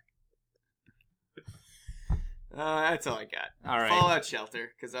 Bleh. That's all I got. All right. Fallout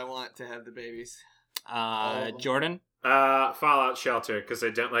Shelter, because I want to have the babies. Jordan? Fallout Shelter, because I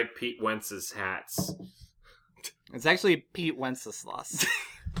don't like Pete Wentz's hats. It's actually Pete Wenceslas.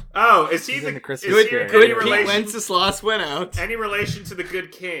 Oh, is he He's in the Christmas is he spirit. any Good Pete relation, Wenceslas went out. any relation to the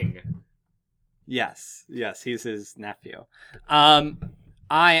Good King? Yes, he's his nephew. I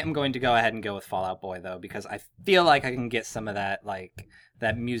am going to go ahead and go with Fallout Boy, though, because I feel like I can get some of that, like,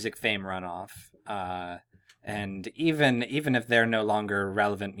 that music fame runoff. And even if they're no longer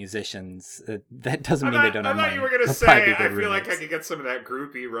relevant musicians, that doesn't mean they don't have I thought money. you were going to They'll probably say, be I good feel like I roommates. could get some of that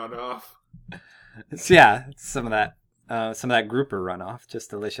groupie runoff. So, yeah, some of that grouper runoff, just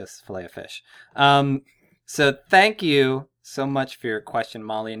delicious fillet of fish. So thank you so much for your question,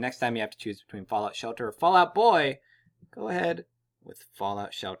 Molly. And next time you have to choose between Fallout Shelter or Fallout Boy, go ahead with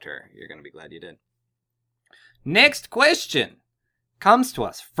Fallout Shelter. You're going to be glad you did. Next question comes to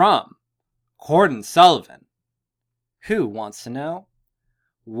us from Gordon Sullivan, who wants to know,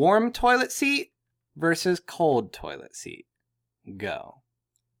 warm toilet seat versus cold toilet seat. Go.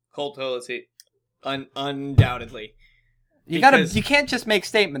 Cold toilet seat. Undoubtedly. You Because- you can't just make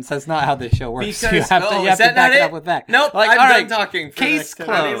statements. That's not how this show works. Because- you have to, oh, you have is to that back not it it? up with that. Nope, Like, I'm all done right, talking. For case the next 10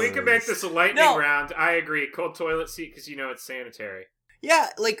 I closed. mean, we could make this a lightning No. round. I agree. Cold toilet seat because you know it's sanitary. Yeah,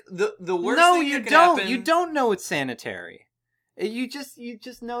 like the worst No, thing you that could don't. happen... You don't know it's sanitary. You just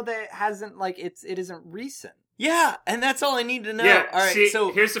know that it hasn't it isn't recent. Yeah, and that's all I need to know. Yeah. All right, see,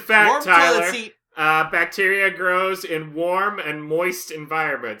 so here's the warm fact, Tyler. toilet seat. Bacteria grows in warm and moist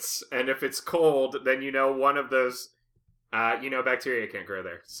environments, and if it's cold, then you know one of those. Bacteria can't grow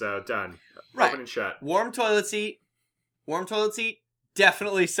there. So done. Right. Open and shut. Warm toilet seat. Warm toilet seat.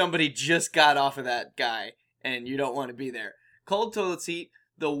 Definitely somebody just got off of that guy, and you don't want to be there. Cold toilet seat.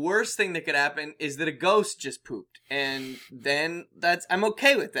 The worst thing that could happen is that a ghost just pooped, and then I'm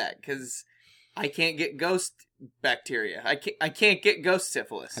okay with that because I can't get ghost bacteria. I can't get ghost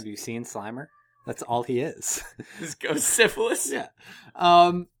syphilis. Have you seen Slimer? That's all he is. Is ghost syphilis? Yeah.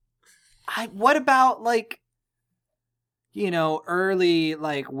 What about early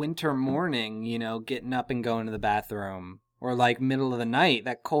winter morning, getting up and going to the bathroom, or middle of the night,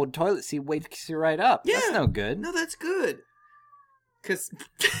 that cold toilet seat wakes you right up. Yeah. That's no good. No, that's good. Cause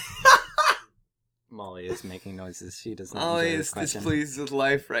Molly is making noises. She does not Molly enjoy this is question. displeased with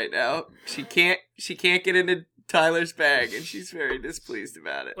life right now. She can't get into Tyler's bag, and she's very displeased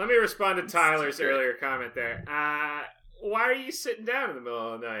about it. Let me respond to Tyler's earlier comment there. Why are you sitting down in the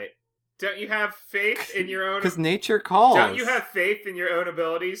middle of the night? Don't you have faith in your own? Because nature calls. Don't you have faith in your own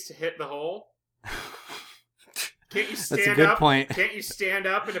abilities to hit the hole? Can't you stand That's a good up? point. Can't you stand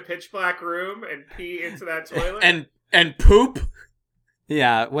up in a pitch black room and pee into that toilet? And poop?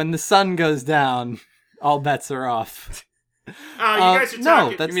 Yeah, when the sun goes down, all bets are off. Oh, you guys are no,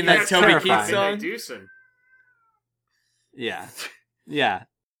 talking. that's- You mean you that guys Toby are Keith talking song? Midnight Deucin'. Yeah. Yeah.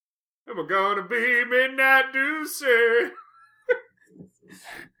 And we're gonna be midnight deucer.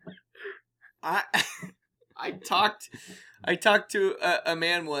 I talked to a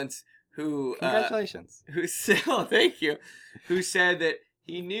man once who Congratulations. who said, oh, thank you, who said that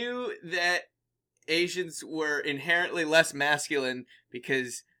he knew that Asians were inherently less masculine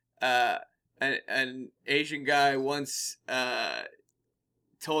because an Asian guy once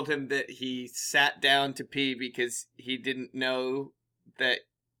told him that he sat down to pee because he didn't know that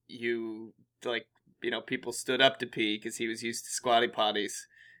people stood up to pee because he was used to squatty potties.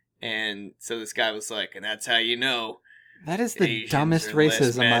 And so this guy was like, and that's how you know. That is the Asians dumbest are less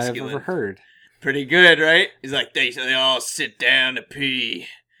racism I've masculine. ever heard. Pretty good, right? He's like, they all sit down to pee.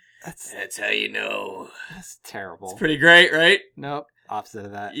 That's That's how you know. terrible. It's pretty great, right? Nope. Opposite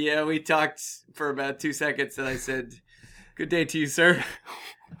of that. Yeah, we talked for about 2 seconds and I said, good day to you, sir.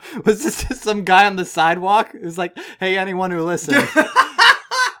 Was this just some guy on the sidewalk? It was like, hey, anyone who listens,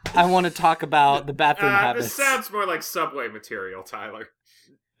 I want to talk about the bathroom habits. This sounds more like Subway material, Tyler.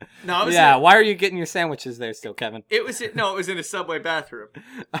 No, it was Yeah, why are you getting your sandwiches there still, Kevin? it was in a Subway bathroom.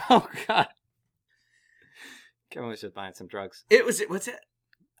 Oh, God. Kevin was just buying some drugs. What's it?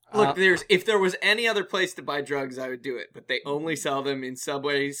 Look, Uh, if there was any other place to buy drugs, I would do it. But they only sell them in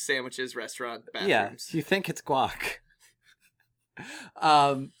Subway, sandwiches, restaurant, Yeah, bathrooms. you think it's guac.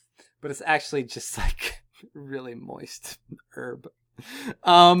 But it's actually just really moist herb.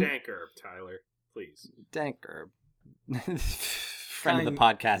 Dank herb, Tyler. Please. Dank herb. Friend of the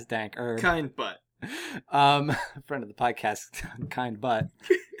podcast, Dank herb. Kind butt. Friend of the podcast, kind butt.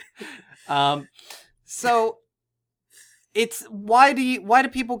 So it's why do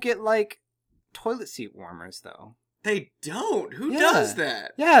people get toilet seat warmers though? They don't. Who Yeah. does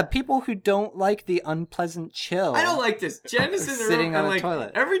that? Yeah, people who don't like the unpleasant chill. I don't like this. Jen is in the Sitting room on and a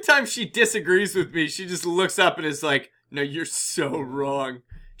toilet. every time she disagrees with me, she just looks up and is like, "No, you're so wrong."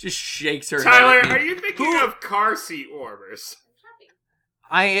 Just shakes her Tyler, head. are At me. you thinking of car seat warmers?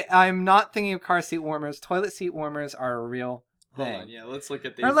 I'm not thinking of car seat warmers. Toilet seat warmers are a real Hold thing. on, yeah, let's look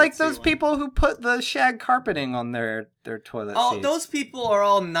at these. Or Let's see those one. people who put the shag carpeting on their toilet Oh, seats. those people are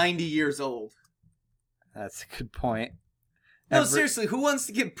all 90 years old. That's a good point. No, seriously, who wants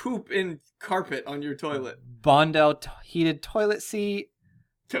to get poop in carpet on your toilet? Bondo heated toilet seat,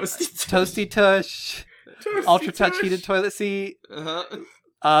 Toasty. Toasty Tush, Ultra Touch heated toilet seat,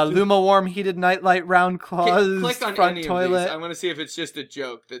 Uh-huh. Luma Warm heated nightlight round claws, Click on front any toilet. of these. I want to see if it's just a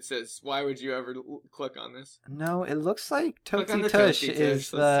joke that says, "Why would you ever click on this?" No, it looks like Click on Toasty the Tush Toasty is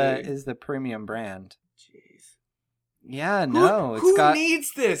Tush, let's see. is the premium brand. Jeez. Yeah, no, Who it's got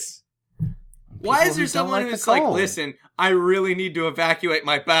needs this? Why is who there don't someone like the who's like, cold. listen, I really need to evacuate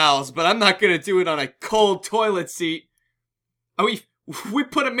my bowels, but I'm not going to do it on a cold toilet seat. Oh, we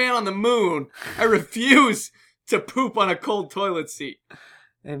put a man on the moon. I refuse to poop on a cold toilet seat.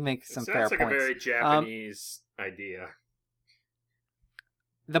 It makes some fair Sounds like points. a very Japanese idea.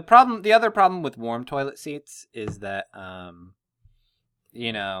 The other problem with warm toilet seats is that,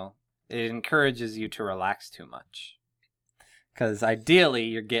 it encourages you to relax too much. Because ideally,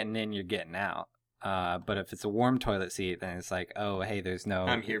 you're getting in, you're getting out. But if it's a warm toilet seat, then it's like, oh, hey, there's no...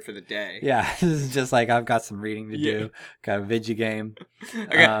 I'm here for the day. Yeah, this is just like, I've got some reading to do. Got a video game.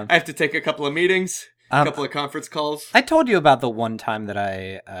 I have to take a couple of meetings, a couple of conference calls. I told you about the one time that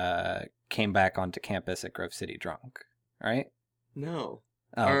I came back onto campus at Grove City drunk, right? No.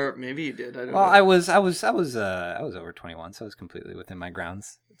 Oh. Or maybe you did. I don't know. I was over 21, so I was completely within my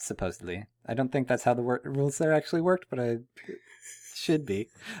grounds, supposedly. I don't think that's how the rules there actually worked, but I should be.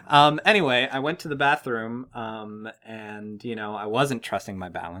 Anyway, I went to the bathroom, and I wasn't trusting my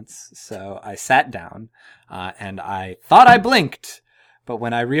balance, so I sat down, and I thought I blinked, but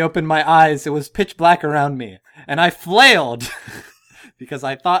when I reopened my eyes, it was pitch black around me, and I flailed because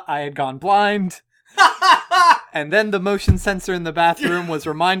I thought I had gone blind. And then the motion sensor in the bathroom was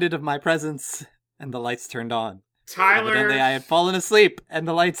reminded of my presence, and the lights turned on. Tyler! Evidently, I had fallen asleep, and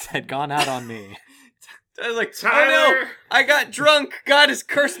the lights had gone out on me. I was like, Tyler! oh no! I got drunk! God has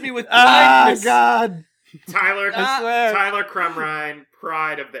cursed me with blindness! God! Tyler, I swear. Tyler Crumrine,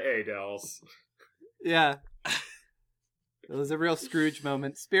 pride of the Adels. Yeah. It was a real Scrooge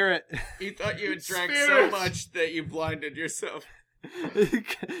moment. Spirit. You thought you had drank Spirit. so much that you blinded yourself.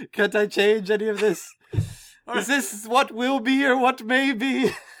 Can't I change any of this? Is this what will be or what may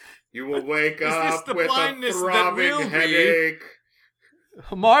be? You will wake this up the with a blindness that will throbbing be? headache.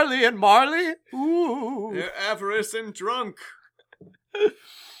 Marley and Marley? Ooh. They're avarice and drunk.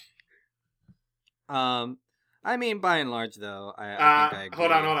 I mean, by and large, though, I think I agree.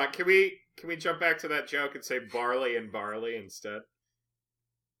 Hold on. Can we jump back to that joke and say barley and barley instead?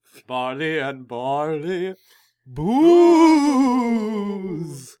 Barley and barley. Booze.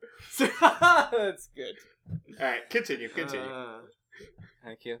 That's good. All right, continue.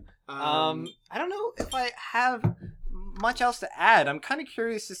 Thank you. I don't know if I have much else to add. I'm kind of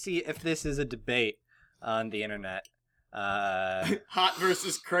curious to see if this is a debate on the internet. Hot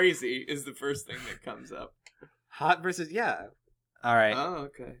versus crazy is the first thing that comes up. Hot versus, yeah. All right. Oh,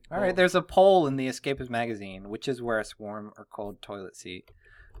 okay. All right, there's a poll in the Escapist magazine. Which is worse, warm or cold toilet seat?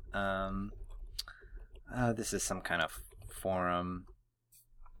 This is some kind of forum.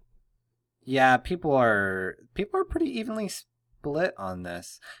 Yeah, people are pretty evenly split on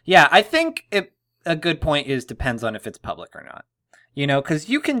this. Yeah, I think a good point is depends on if it's public or not. Because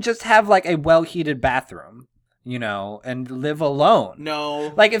you can just have like a well-heated bathroom, and live alone.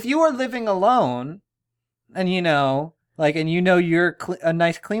 No. Like if you are living alone, and you're a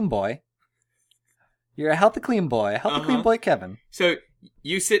nice clean boy. You're a healthy clean boy, clean boy, Kevin. So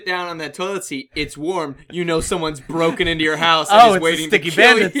you sit down on that toilet seat. It's warm. Someone's broken into your house. And is waiting it's a Sticky to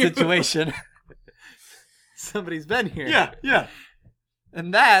kill Bandit you. situation. Somebody's been here. Yeah.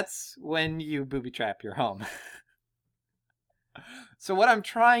 And that's when you booby trap your home. So what I'm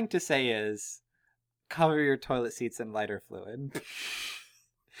trying to say is, cover your toilet seats in lighter fluid.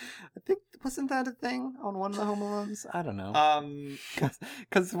 I think, wasn't that a thing on one of the Home Alones? I don't know.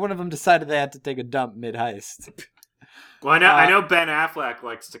 Because one of them decided they had to take a dump mid-heist. Well, I know Ben Affleck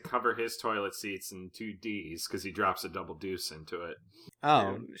likes to cover his toilet seats in 2Ds because he drops a double deuce into it. I Oh,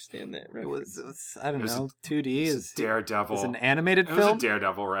 don't understand that. it was I don't It was know. 2D is Daredevil. an animated It film. was a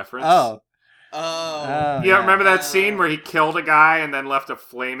Daredevil reference. Oh, Oh. You remember that scene where he killed a guy and then left a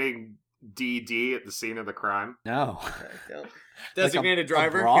flaming DD at the scene of the crime? No. Designated a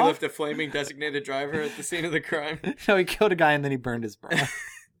driver. bra? He left a flaming designated driver at the scene of the crime. No, he killed a guy and then he burned his bra.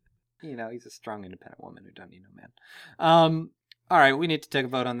 He's a strong, independent woman who don't need no man. All right, we need to take a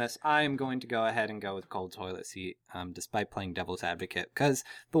vote on this. I'm going to go ahead and go with cold toilet seat, despite playing devil's advocate, because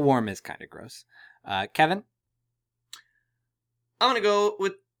the warm is kind of gross. Kevin? I'm going to go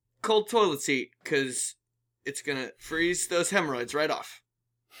with cold toilet seat because it's going to freeze those hemorrhoids right off.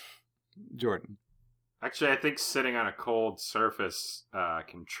 Jordan? Actually, I think sitting on a cold surface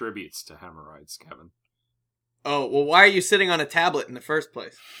contributes to hemorrhoids, Kevin. Oh, well, why are you sitting on a tablet in the first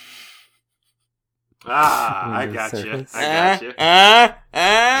place? I Windows got you. surface. I got you.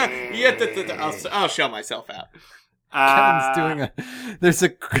 Yeah, I'll show myself out. Kevin's doing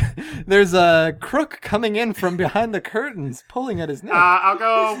there's a crook coming in from behind the curtains, pulling at his neck. I'll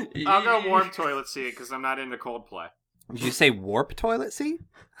go warm toilet seat because I'm not into Coldplay. Did you say warp toilet seat?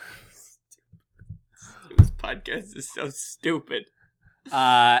 This podcast is so stupid.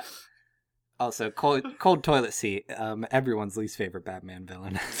 Also, cold toilet seat. Everyone's least favorite Batman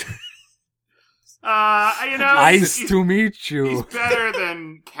villain. Nice to meet you. He's better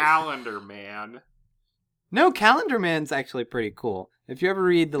than Calendar Man. No, Calendar Man's actually pretty cool. If you ever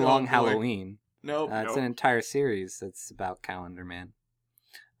read The Long boy. Halloween, Nope. it's an entire series that's about Calendar Man.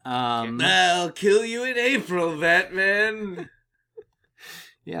 I'll kill you in April, Batman.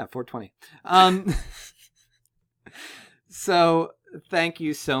 Yeah, 420. So thank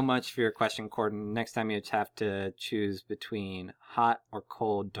you so much for your question, Corden. Next time you have to choose between hot or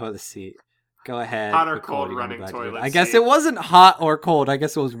cold toilet seat, go ahead. Hot or with cold again, running glad you toilet did. I guess seat. it wasn't hot or cold. I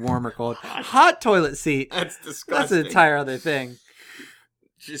guess it was warm or cold. Hot toilet seat. That's That's disgusting. an entire other thing.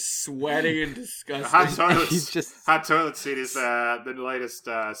 Just sweating and disgusting. Hot toilet seat is the latest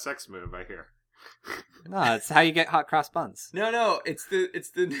sex move, I hear. No, it's how you get hot cross buns. No, it's the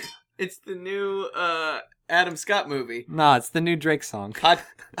new Adam Scott movie. No, it's the new Drake song. Hot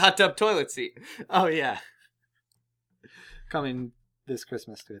tub toilet seat. Oh, yeah. Coming this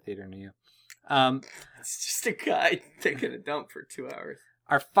Christmas to a theater near you. It's just a guy taking a dump for 2 hours.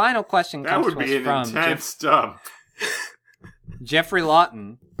 Our final question That comes would to us be an from intense dump. Jeffrey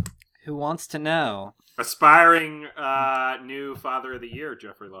Lawton, who wants to know... Aspiring new Father of the Year,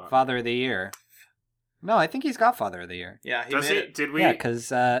 Jeffrey Lawton. Father of the Year. No, I think he's got Father of the Year. Yeah, he Does made it? it. Did we? Yeah,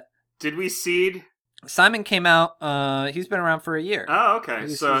 because did we seed? Simon came out, he's been around for a year. Oh, okay.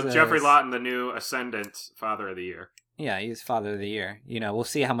 He's Jeffrey Lawton, the new Ascendant Father of the Year. Yeah, he's Father of the Year. You know, we'll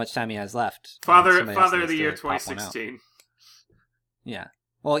see how much time he has left. Father Somebody else of needs the Year to pop one out. 2016. Yeah.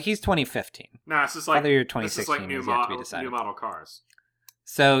 Well, he's 2015. No, it's just like Father Year this is 2016 like new is yet to be model, decided. new model cars.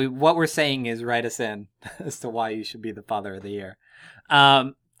 So what we're saying is write us in as to why you should be the Father of the Year.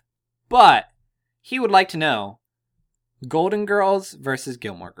 But he would like to know Golden Girls versus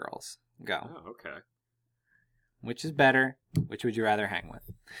Gilmore Girls. Go. Oh, okay. Which is better? Which would you rather hang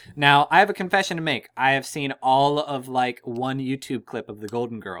with? Now, I have a confession to make. I have seen all of one YouTube clip of the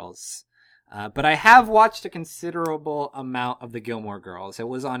Golden Girls. But I have watched a considerable amount of the Gilmore Girls. It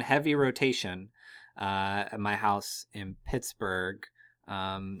was on heavy rotation at my house in Pittsburgh.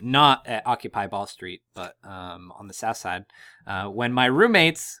 Not at Occupy Ball Street, but on the south side. When my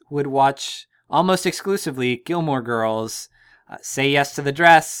roommates would watch almost exclusively Gilmore Girls, Say Yes to the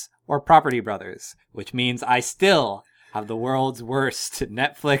Dress, or Property Brothers, which means I still have the world's worst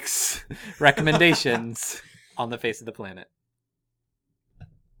Netflix recommendations on the face of the planet.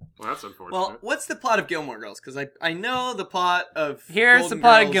 Well, that's unfortunate. Well, what's the plot of Gilmore Girls? Because I know the plot of Here's Golden the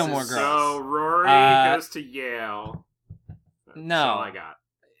plot of Girls Gilmore is- Girls. So Rory goes to Yale. That's No. all I got.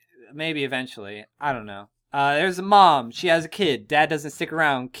 Maybe eventually. I don't know. There's a mom. She has a kid. Dad doesn't stick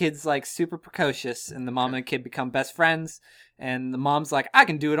around. Kid's super precocious, and the mom and the kid become best friends. And the mom's like, I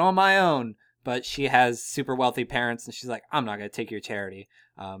can do it on my own. But she has super wealthy parents, and she's like, I'm not going to take your charity.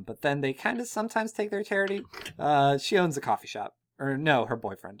 But then they kind of sometimes take their charity. She owns a coffee shop. Or no, her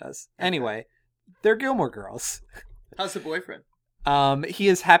boyfriend does. Anyway, they're Gilmore Girls. How's the boyfriend? He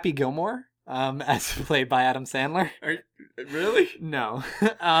is Happy Gilmore, as played by Adam Sandler. Really? No.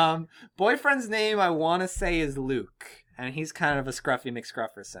 Boyfriend's name I want to say is Luke, and he's kind of a scruffy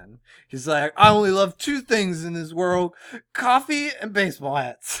McScrufferson. He's like, I only love two things in this world, coffee and baseball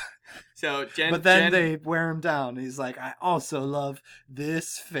hats. So Jen, But then they wear him down. He's like, I also love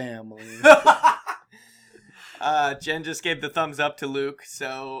this family. Jen just gave the thumbs up to Luke,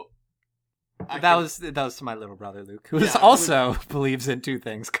 so That was to my little brother Luke, who Yeah, also believes in two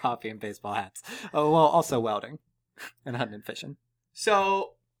things, coffee and baseball hats. Oh, well, also welding and hunting and fishing.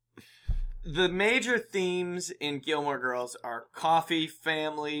 So, the major themes in Gilmore Girls are coffee,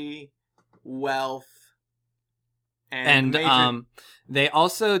 family, wealth, And major... they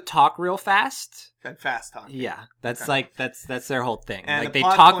also talk real fast. and fast talk. Yeah, that's Okay. that's their whole thing. And Like the they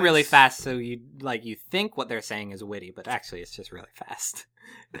plot talk points- really fast, so you think what they're saying is witty, but actually it's just really fast.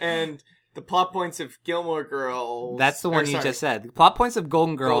 And the plot points of Gilmore Girls... That's the one you sorry, just said. The plot points of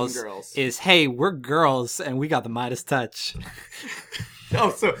Golden Girls, Golden Girls. is, hey, we're girls and we got the Midas touch. Oh,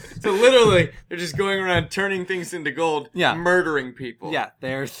 so literally, they're just going around turning things into gold, Yeah. murdering people. Yeah,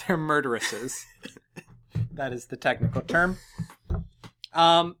 they're murderesses. That is the technical term.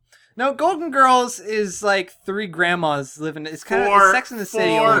 No, Golden Girls is like three grandmas living. It's kind of Sex in the City.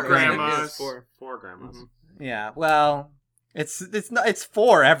 Four over again. grandmas. Four. Four grandmas. Mm-hmm. Yeah, well, it's not. It's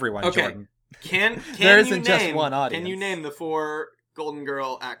for everyone. Okay. Jordan. Can There you isn't just name- one Can audience. you name the four Golden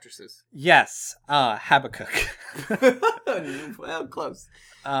Girl actresses? Yes, Habakkuk. Well, close.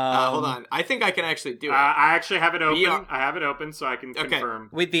 Um, Hold on. I think I can actually do it. I actually have it open. BR. I have it open so I can Okay. confirm.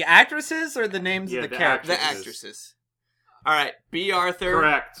 Wait, the actresses or the names Yeah, of the the characters? The actresses. All right. B. Arthur.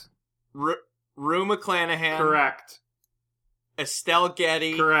 Correct. Rue McClanahan. Correct. Estelle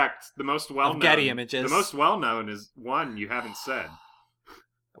Getty. Correct. The most well known. Getty Images. The most well known is one you haven't said.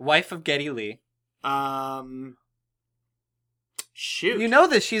 Wife of Geddy Lee. Shoot. You know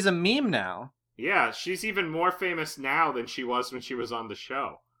this. She's a meme now. Yeah, she's even more famous now than she was when she was on the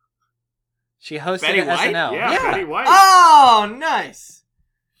show. She hosted Betty at White? SNL. Yeah, Betty White. Oh, nice.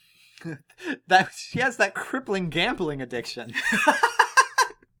 That she has that crippling gambling addiction.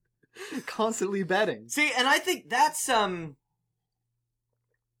 Constantly betting. See, and I think that's a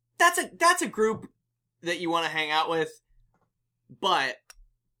group that you want to hang out with, but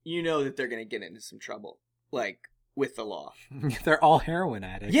you know that they're going to get into some trouble, like with the law. They're all heroin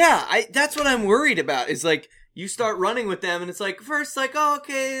addicts. Yeah, that's what I'm worried about. Is like you start running with them, and it's like first like, oh,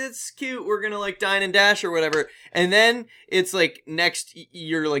 okay, it's cute, we're gonna like dine and dash or whatever, and then it's like next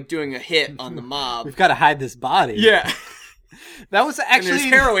you're like doing a hit on the mob. We've got to hide this body. Yeah. That was actually and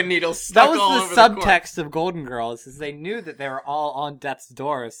there's heroin needles stuck that was all the over subtext of Golden Girls, is they knew that they were all on death's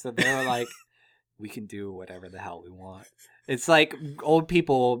door, so they were like, we can do whatever the hell we want. It's like old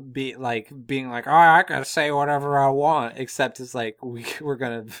people being like, oh, I can say whatever I want, except it's like we're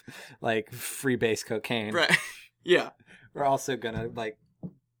gonna like freebase cocaine, right? Yeah, we're also gonna like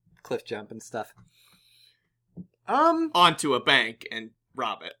cliff jump and stuff. Onto a bank and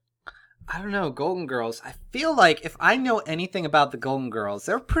rob it. I don't know, Golden Girls. I feel like if I know anything about the Golden Girls,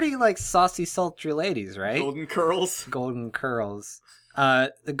 they're pretty like saucy, sultry ladies, right? Golden curls. Golden curls.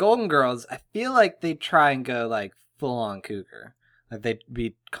 The Golden Girls, I feel like they try and go like full on cougar. Like they'd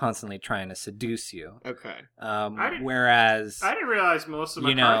be constantly trying to seduce you. Okay. Whereas I didn't realize Melissa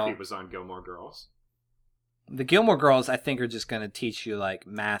McCarthy was on Gilmore Girls. The Gilmore Girls, I think, are just going to teach you like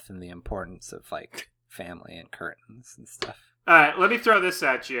math and the importance of like family and curtains and stuff. All right, let me throw this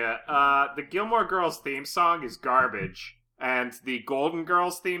at you. The Gilmore Girls theme song is garbage, and the Golden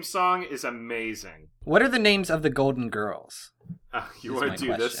Girls theme song is amazing. What are the names of the Golden Girls? You want to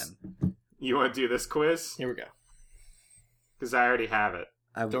do this? You want to do this quiz? Here we go. Because I already have it.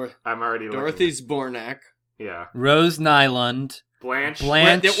 I'm already Dorothy's Bornak. Yeah. Rose Nyland. Blanche.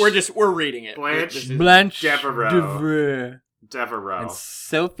 We're reading it. Blanche Devereaux. And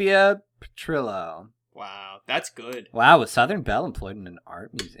Sophia Petrillo. Wow, that's good. Wow, a Southern Belle employed in an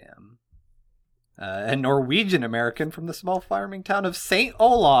art museum. A Norwegian American from the small farming town of St.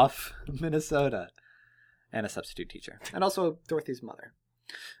 Olaf, Minnesota. And a substitute teacher. And also Dorothy's mother.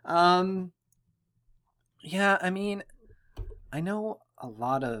 Yeah, I mean, I know a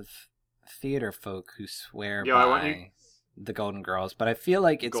lot of theater folk who swear by the Golden Girls, but I feel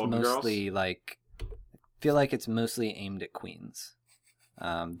like it's mostly aimed at queens.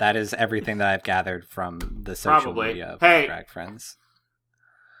 That is everything that I've gathered from the social media of my drag friends.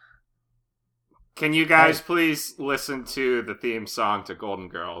 Can you guys please listen to the theme song to Golden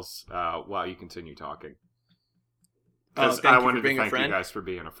Girls while you continue talking? Because I wanted to thank you guys for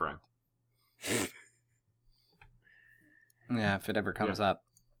being a friend. Yeah, if it ever comes up.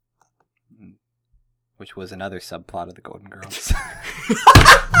 Which was another subplot of the Golden Girls.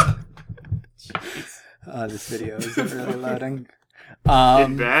 This video isn't really loading.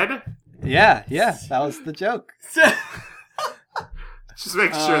 In bed? Yeah, that was the joke. Just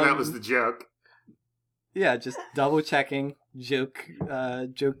make sure that was the joke. Yeah, just double checking. Joke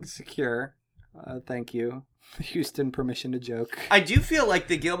secure. Thank you. Houston, permission to joke. I do feel like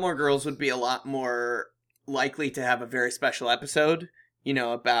the Gilmore Girls would be a lot more likely to have a very special episode. You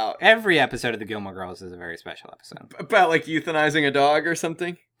know, about... Every episode of the Gilmore Girls is a very special episode. About, like, euthanizing a dog or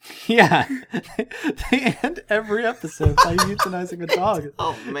something? Yeah. They end every episode by euthanizing a dog.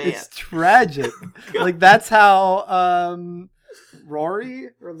 Oh, man. It's tragic. Like, that's how, Rory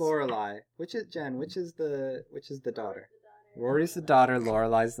or Lorelai? Which is the daughter? Rory's the daughter,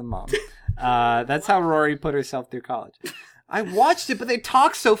 Lorelai's the mom. That's how Rory put herself through college. I watched it, but they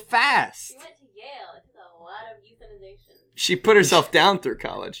talk so fast. She went to Yale. It took a lot of euthanization. She put herself down through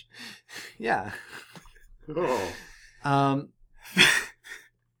college. Yeah. Oh.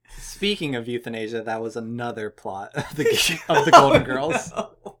 Speaking of euthanasia, that was another plot of the Golden Girls.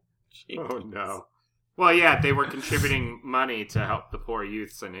 Oh no. Well, yeah, they were contributing money to help the poor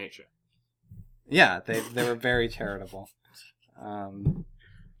youths in Asia. Yeah, they were very charitable. I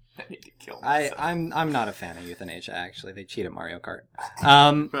need to kill myself. I'm not a fan of euthanasia. Actually, they cheat at Mario Kart.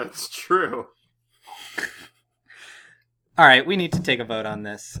 That's true. All right, we need to take a vote on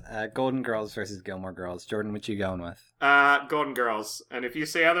this. Golden Girls versus Gilmore Girls. Jordan, what you going with? Golden Girls. And if you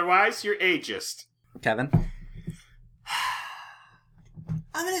say otherwise, you're ageist. Kevin?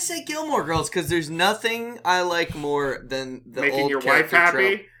 I'm going to say Gilmore Girls because there's nothing I like more than the making old your wife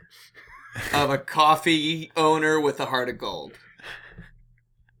happy of a coffee owner with a heart of gold.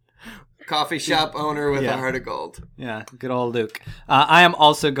 Coffee shop owner with a heart of gold. Yeah, good old Luke. I am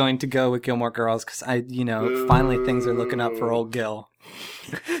also going to go with Gilmore Girls because finally things are looking up for old Gil.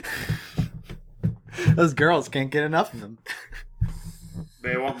 Those girls can't get enough of them.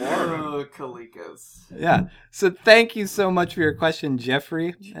 They want more of them. Oh, Kalikos. Yeah. So thank you so much for your question,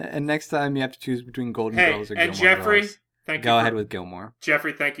 Jeffrey. And next time you have to choose between Golden Girls or Gilmore Jeffrey, Girls. Go ahead with Gilmore.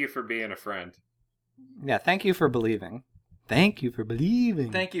 Jeffrey, thank you for being a friend. Yeah, thank you for believing. Thank you for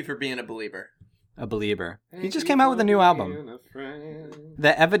believing. Thank you for being a believer. A believer. He just came out with a new album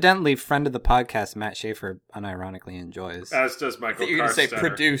that evidently friend of the podcast, Matt Schaefer, unironically enjoys. As does Michael You're going to say Carstetter.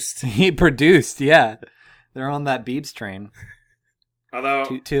 produced. He produced, yeah. They're on that Biebs train.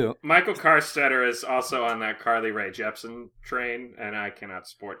 Although, Too. Michael Carstetter is also on that Carly Rae Jepsen train, and I cannot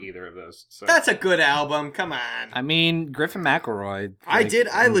support either of those. So. That's a good album. Come on. I mean, Griffin McElroy. I did.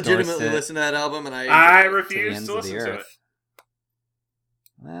 I endorsed legitimately it listened to that album, and I to the refuse ends to of the listen to it. earth.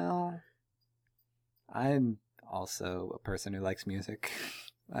 Well, I'm also a person who likes music.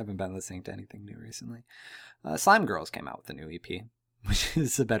 I haven't been listening to anything new recently. Slime Girls came out with a new EP, which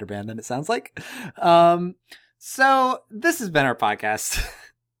is a better band than it sounds like. So this has been our podcast.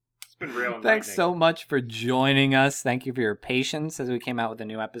 It's been real enlightening. Thanks so much for joining us. Thank you for your patience as we came out with a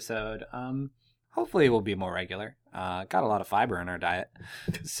new episode. Hopefully we'll be more regular. Got a lot of fiber in our diet,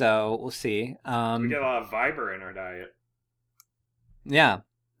 so we'll see. We get a lot of fiber in our diet. Yeah.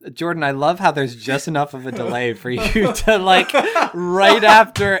 Jordan, I love how there's just enough of a delay for you to, like, right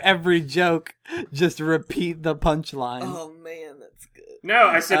after every joke, just repeat the punchline. Oh, man, that's good. No,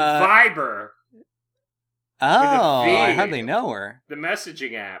 I said Viber, Oh, V. I hardly know her. the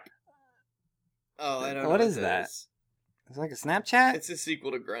messaging app. Oh, I don't know. What is that? It's like a Snapchat? It's a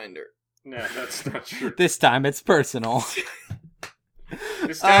sequel to Grindr. No, that's not true. This time it's personal.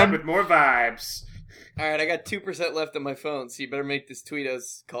 This time with more vibes. All right, I got 2% left on my phone, so you better make this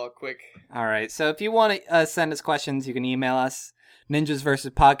Tweetos call quick. All right, so if you want to send us questions, you can email us, ninjas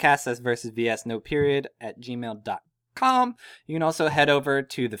versus podcast, that's versus vs no period, @gmail.com. You can also head over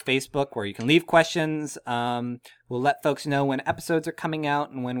to the Facebook where you can leave questions. We'll let folks know when episodes are coming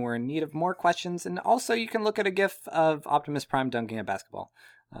out and when we're in need of more questions. And also you can look at a GIF of Optimus Prime dunking a basketball.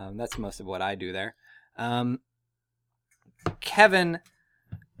 That's most of what I do there. Kevin,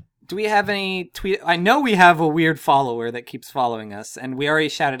 do we have any tweet? I know we have a weird follower that keeps following us, and we already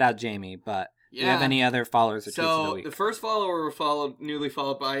shouted out Jamie, but do we have any other followers or tweets of the So week? the first follower we're newly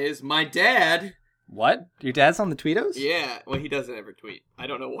followed by is my dad. What? Your dad's on the Tweetos? Yeah, well, he doesn't ever tweet. I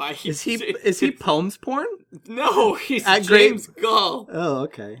don't know why. Is he Poems porn? No, he's At James Gull. Oh,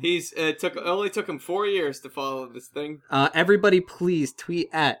 okay. He's only took him 4 years to follow this thing. Everybody please tweet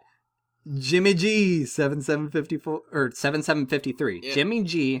at Jimmy G 7754 or 7753. Yeah. Jimmy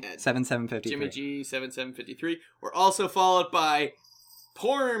G 7753. Jimmy G 7753. We're also followed by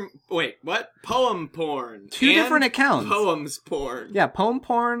Poem porn. Two and different accounts. Poems porn. Yeah, Poem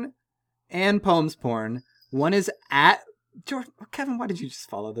porn and Poems porn. One is at Kevin, why did you just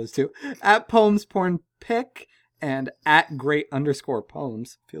follow those two? At Poems porn pic and at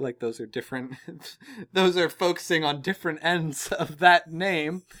great_poems. I feel like those are different. Those are focusing on different ends of that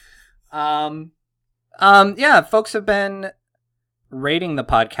name. Yeah, folks have been rating the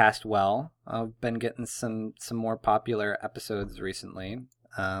podcast well. I've been getting some more popular episodes recently.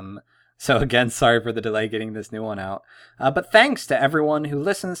 So again, sorry for the delay getting this new one out. But thanks to everyone who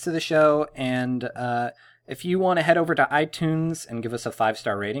listens to the show. And if you want to head over to iTunes and give us a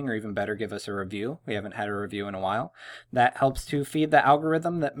 5-star rating, or even better, give us a review. We haven't had a review in a while. That helps to feed the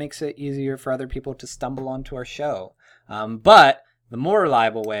algorithm that makes it easier for other people to stumble onto our show. But the more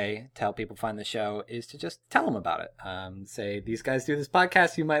reliable way to help people find the show is to just tell them about it. Say, these guys do this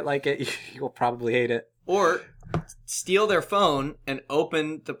podcast, you might like it, you'll probably hate it. Or steal their phone and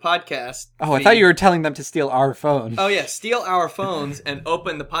open the podcast. Oh, I feed. thought you were telling them to steal our phone. Oh, yeah, steal our phones and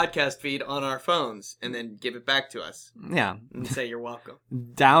open the podcast feed on our phones and then give it back to us Yeah. and say you're welcome.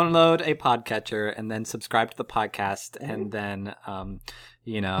 Download a podcatcher and then subscribe to the podcast. And then,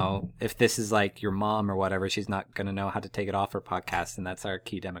 if this is like your mom or whatever, she's not going to know how to take it off her podcast. And that's our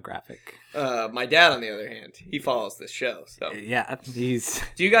key demographic. My dad, on the other hand, he follows this show. So Yeah, he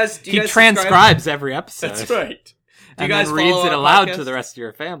do you guys transcribes every episode. That's right. Do you And guys then reads follow it our aloud podcast? to the rest of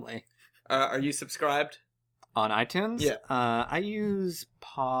your family. Are you subscribed? On iTunes? Yeah. I use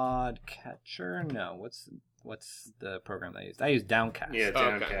Podcatcher. No, what's the program that I use? I use Downcast. Yeah,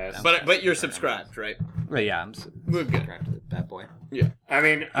 Downcast. But you're subscribed, right? Well, yeah, I'm We're good. subscribed to that boy. Yeah. I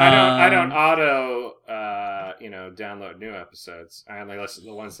mean, I don't auto, download new episodes. I only listen to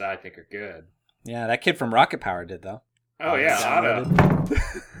the ones that I think are good. Yeah, that kid from Rocket Power did, though. Oh yeah, auto.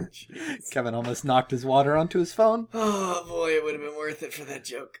 Kevin almost knocked his water onto his phone. Oh boy, it would have been worth it for that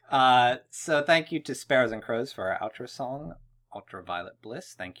joke. So thank you to Sparrows and Crows for our outro song, Ultraviolet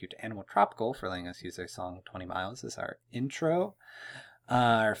Bliss. Thank you to Animal Tropical for letting us use their song 20 Miles as our intro.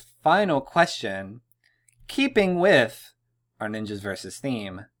 Our final question, keeping with our Ninjas versus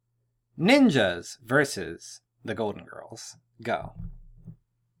theme, Ninjas versus the Golden Girls. Go.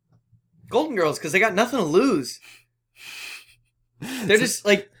 Golden Girls, because they got nothing to lose. They're just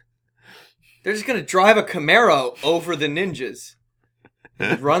gonna drive a Camaro over the ninjas.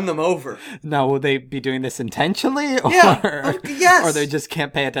 Run them over. Now, will they be doing this intentionally? Or, Yeah, yes. Or they just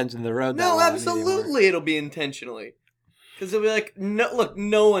can't pay attention to the road that No, well absolutely anymore? it'll be intentionally. Because they'll be like, no, look,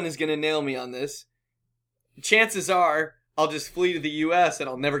 no one is going to nail me on this. Chances are, I'll just flee to the U.S. and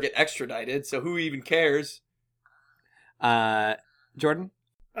I'll never get extradited, so who even cares? Jordan?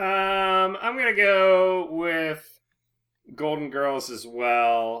 I'm gonna go with Golden Girls as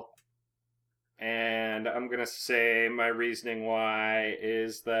well. And I'm gonna say my reasoning why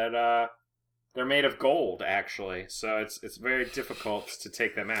is that they're made of gold, actually. So it's very difficult to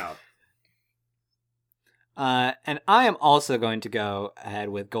take them out. And I am also going to go ahead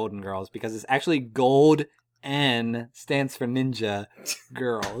with Golden Girls because it's actually Gold N stands for Ninja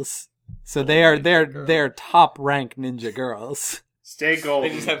Girls. So they're top rank ninja girls. Stay golden.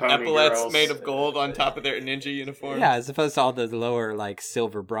 They just have pony epaulets girls. made of gold on top of their ninja uniforms. Yeah, as opposed to all the lower like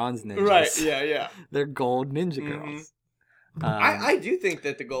silver bronze ninjas. Right, yeah. They're gold ninja Mhm. girls. I do think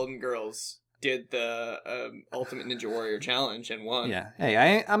that the Golden Girls did the Ultimate Ninja Warrior Challenge and won. Yeah.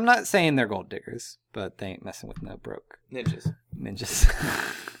 Hey, I'm not saying they're gold diggers, but they ain't messing with no broke Ninjas. ninjas.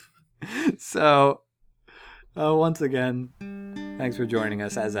 So, once again, thanks for joining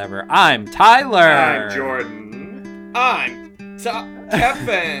us as ever. I'm Tyler. I'm Jordan. I'm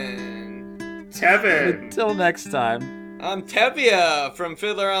Kevin. Tevin. Until next time. I'm Tevia from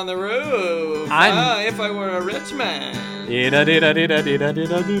Fiddler on the Roof. If I were a rich man. We are All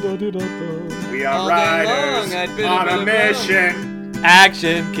day riders long, I'd bid on a a bit of mission.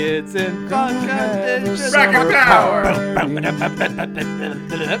 Action kids and Rocket power.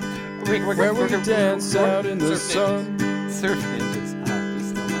 Where we dance out in the Surf sun. Surf ninjas. Be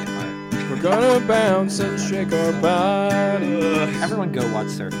still my heart. We're gonna bounce and shake our bodies. Everyone go watch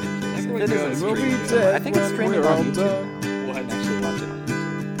Surf Ninjas. Everyone If it go. isn't We'll be streaming, dead I think it's when streaming we're on all YouTube done. now. We'll actually watch it on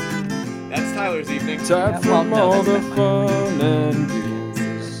YouTube. That's Tyler's evening. Tired Yeah, well, from no, all that's the not fun and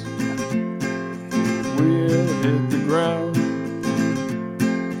games. We'll hit the ground.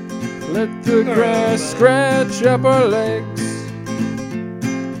 Let the grass scratch up our legs.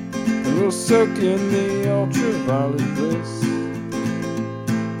 And we'll soak in the ultraviolet bliss.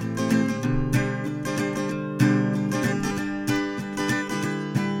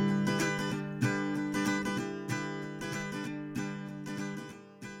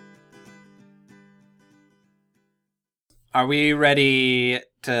 Are we ready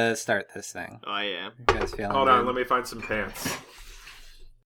to start this thing? Oh, yeah. You guys feeling Hold good? on, let me find some pants.